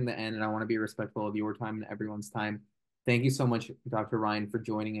nearing the end, and I want to be respectful of your time and everyone's time. Thank you so much, Dr. Ryan, for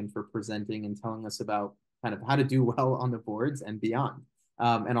joining and for presenting and telling us about kind of how to do well on the boards and beyond,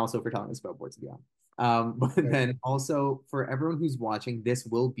 and also for telling us about boards and beyond. But Right. then also for everyone who's watching, this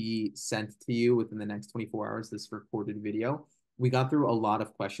will be sent to you within the next 24 hours, this recorded video. We got through a lot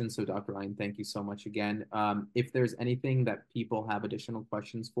of questions. So, Dr. Ryan, thank you so much again. If there's anything that people have additional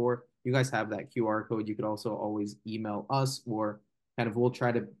questions for, you guys have that QR code. You could also always email us, or kind of we'll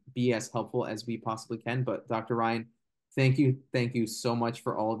try to be as helpful as we possibly can. But, Dr. Ryan, thank you so much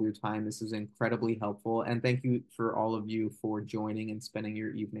for all of your time. This is incredibly helpful. And thank you for all of you for joining and spending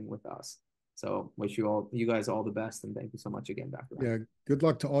your evening with us. So, wish you guys all the best. And thank you so much again, Dr. Ryan. Yeah, good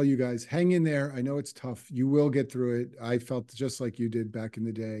luck to all you guys. Hang in there. I know it's tough. You will get through it. I felt just like you did back in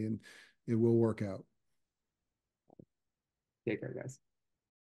the day, and it will work out. Take care, guys.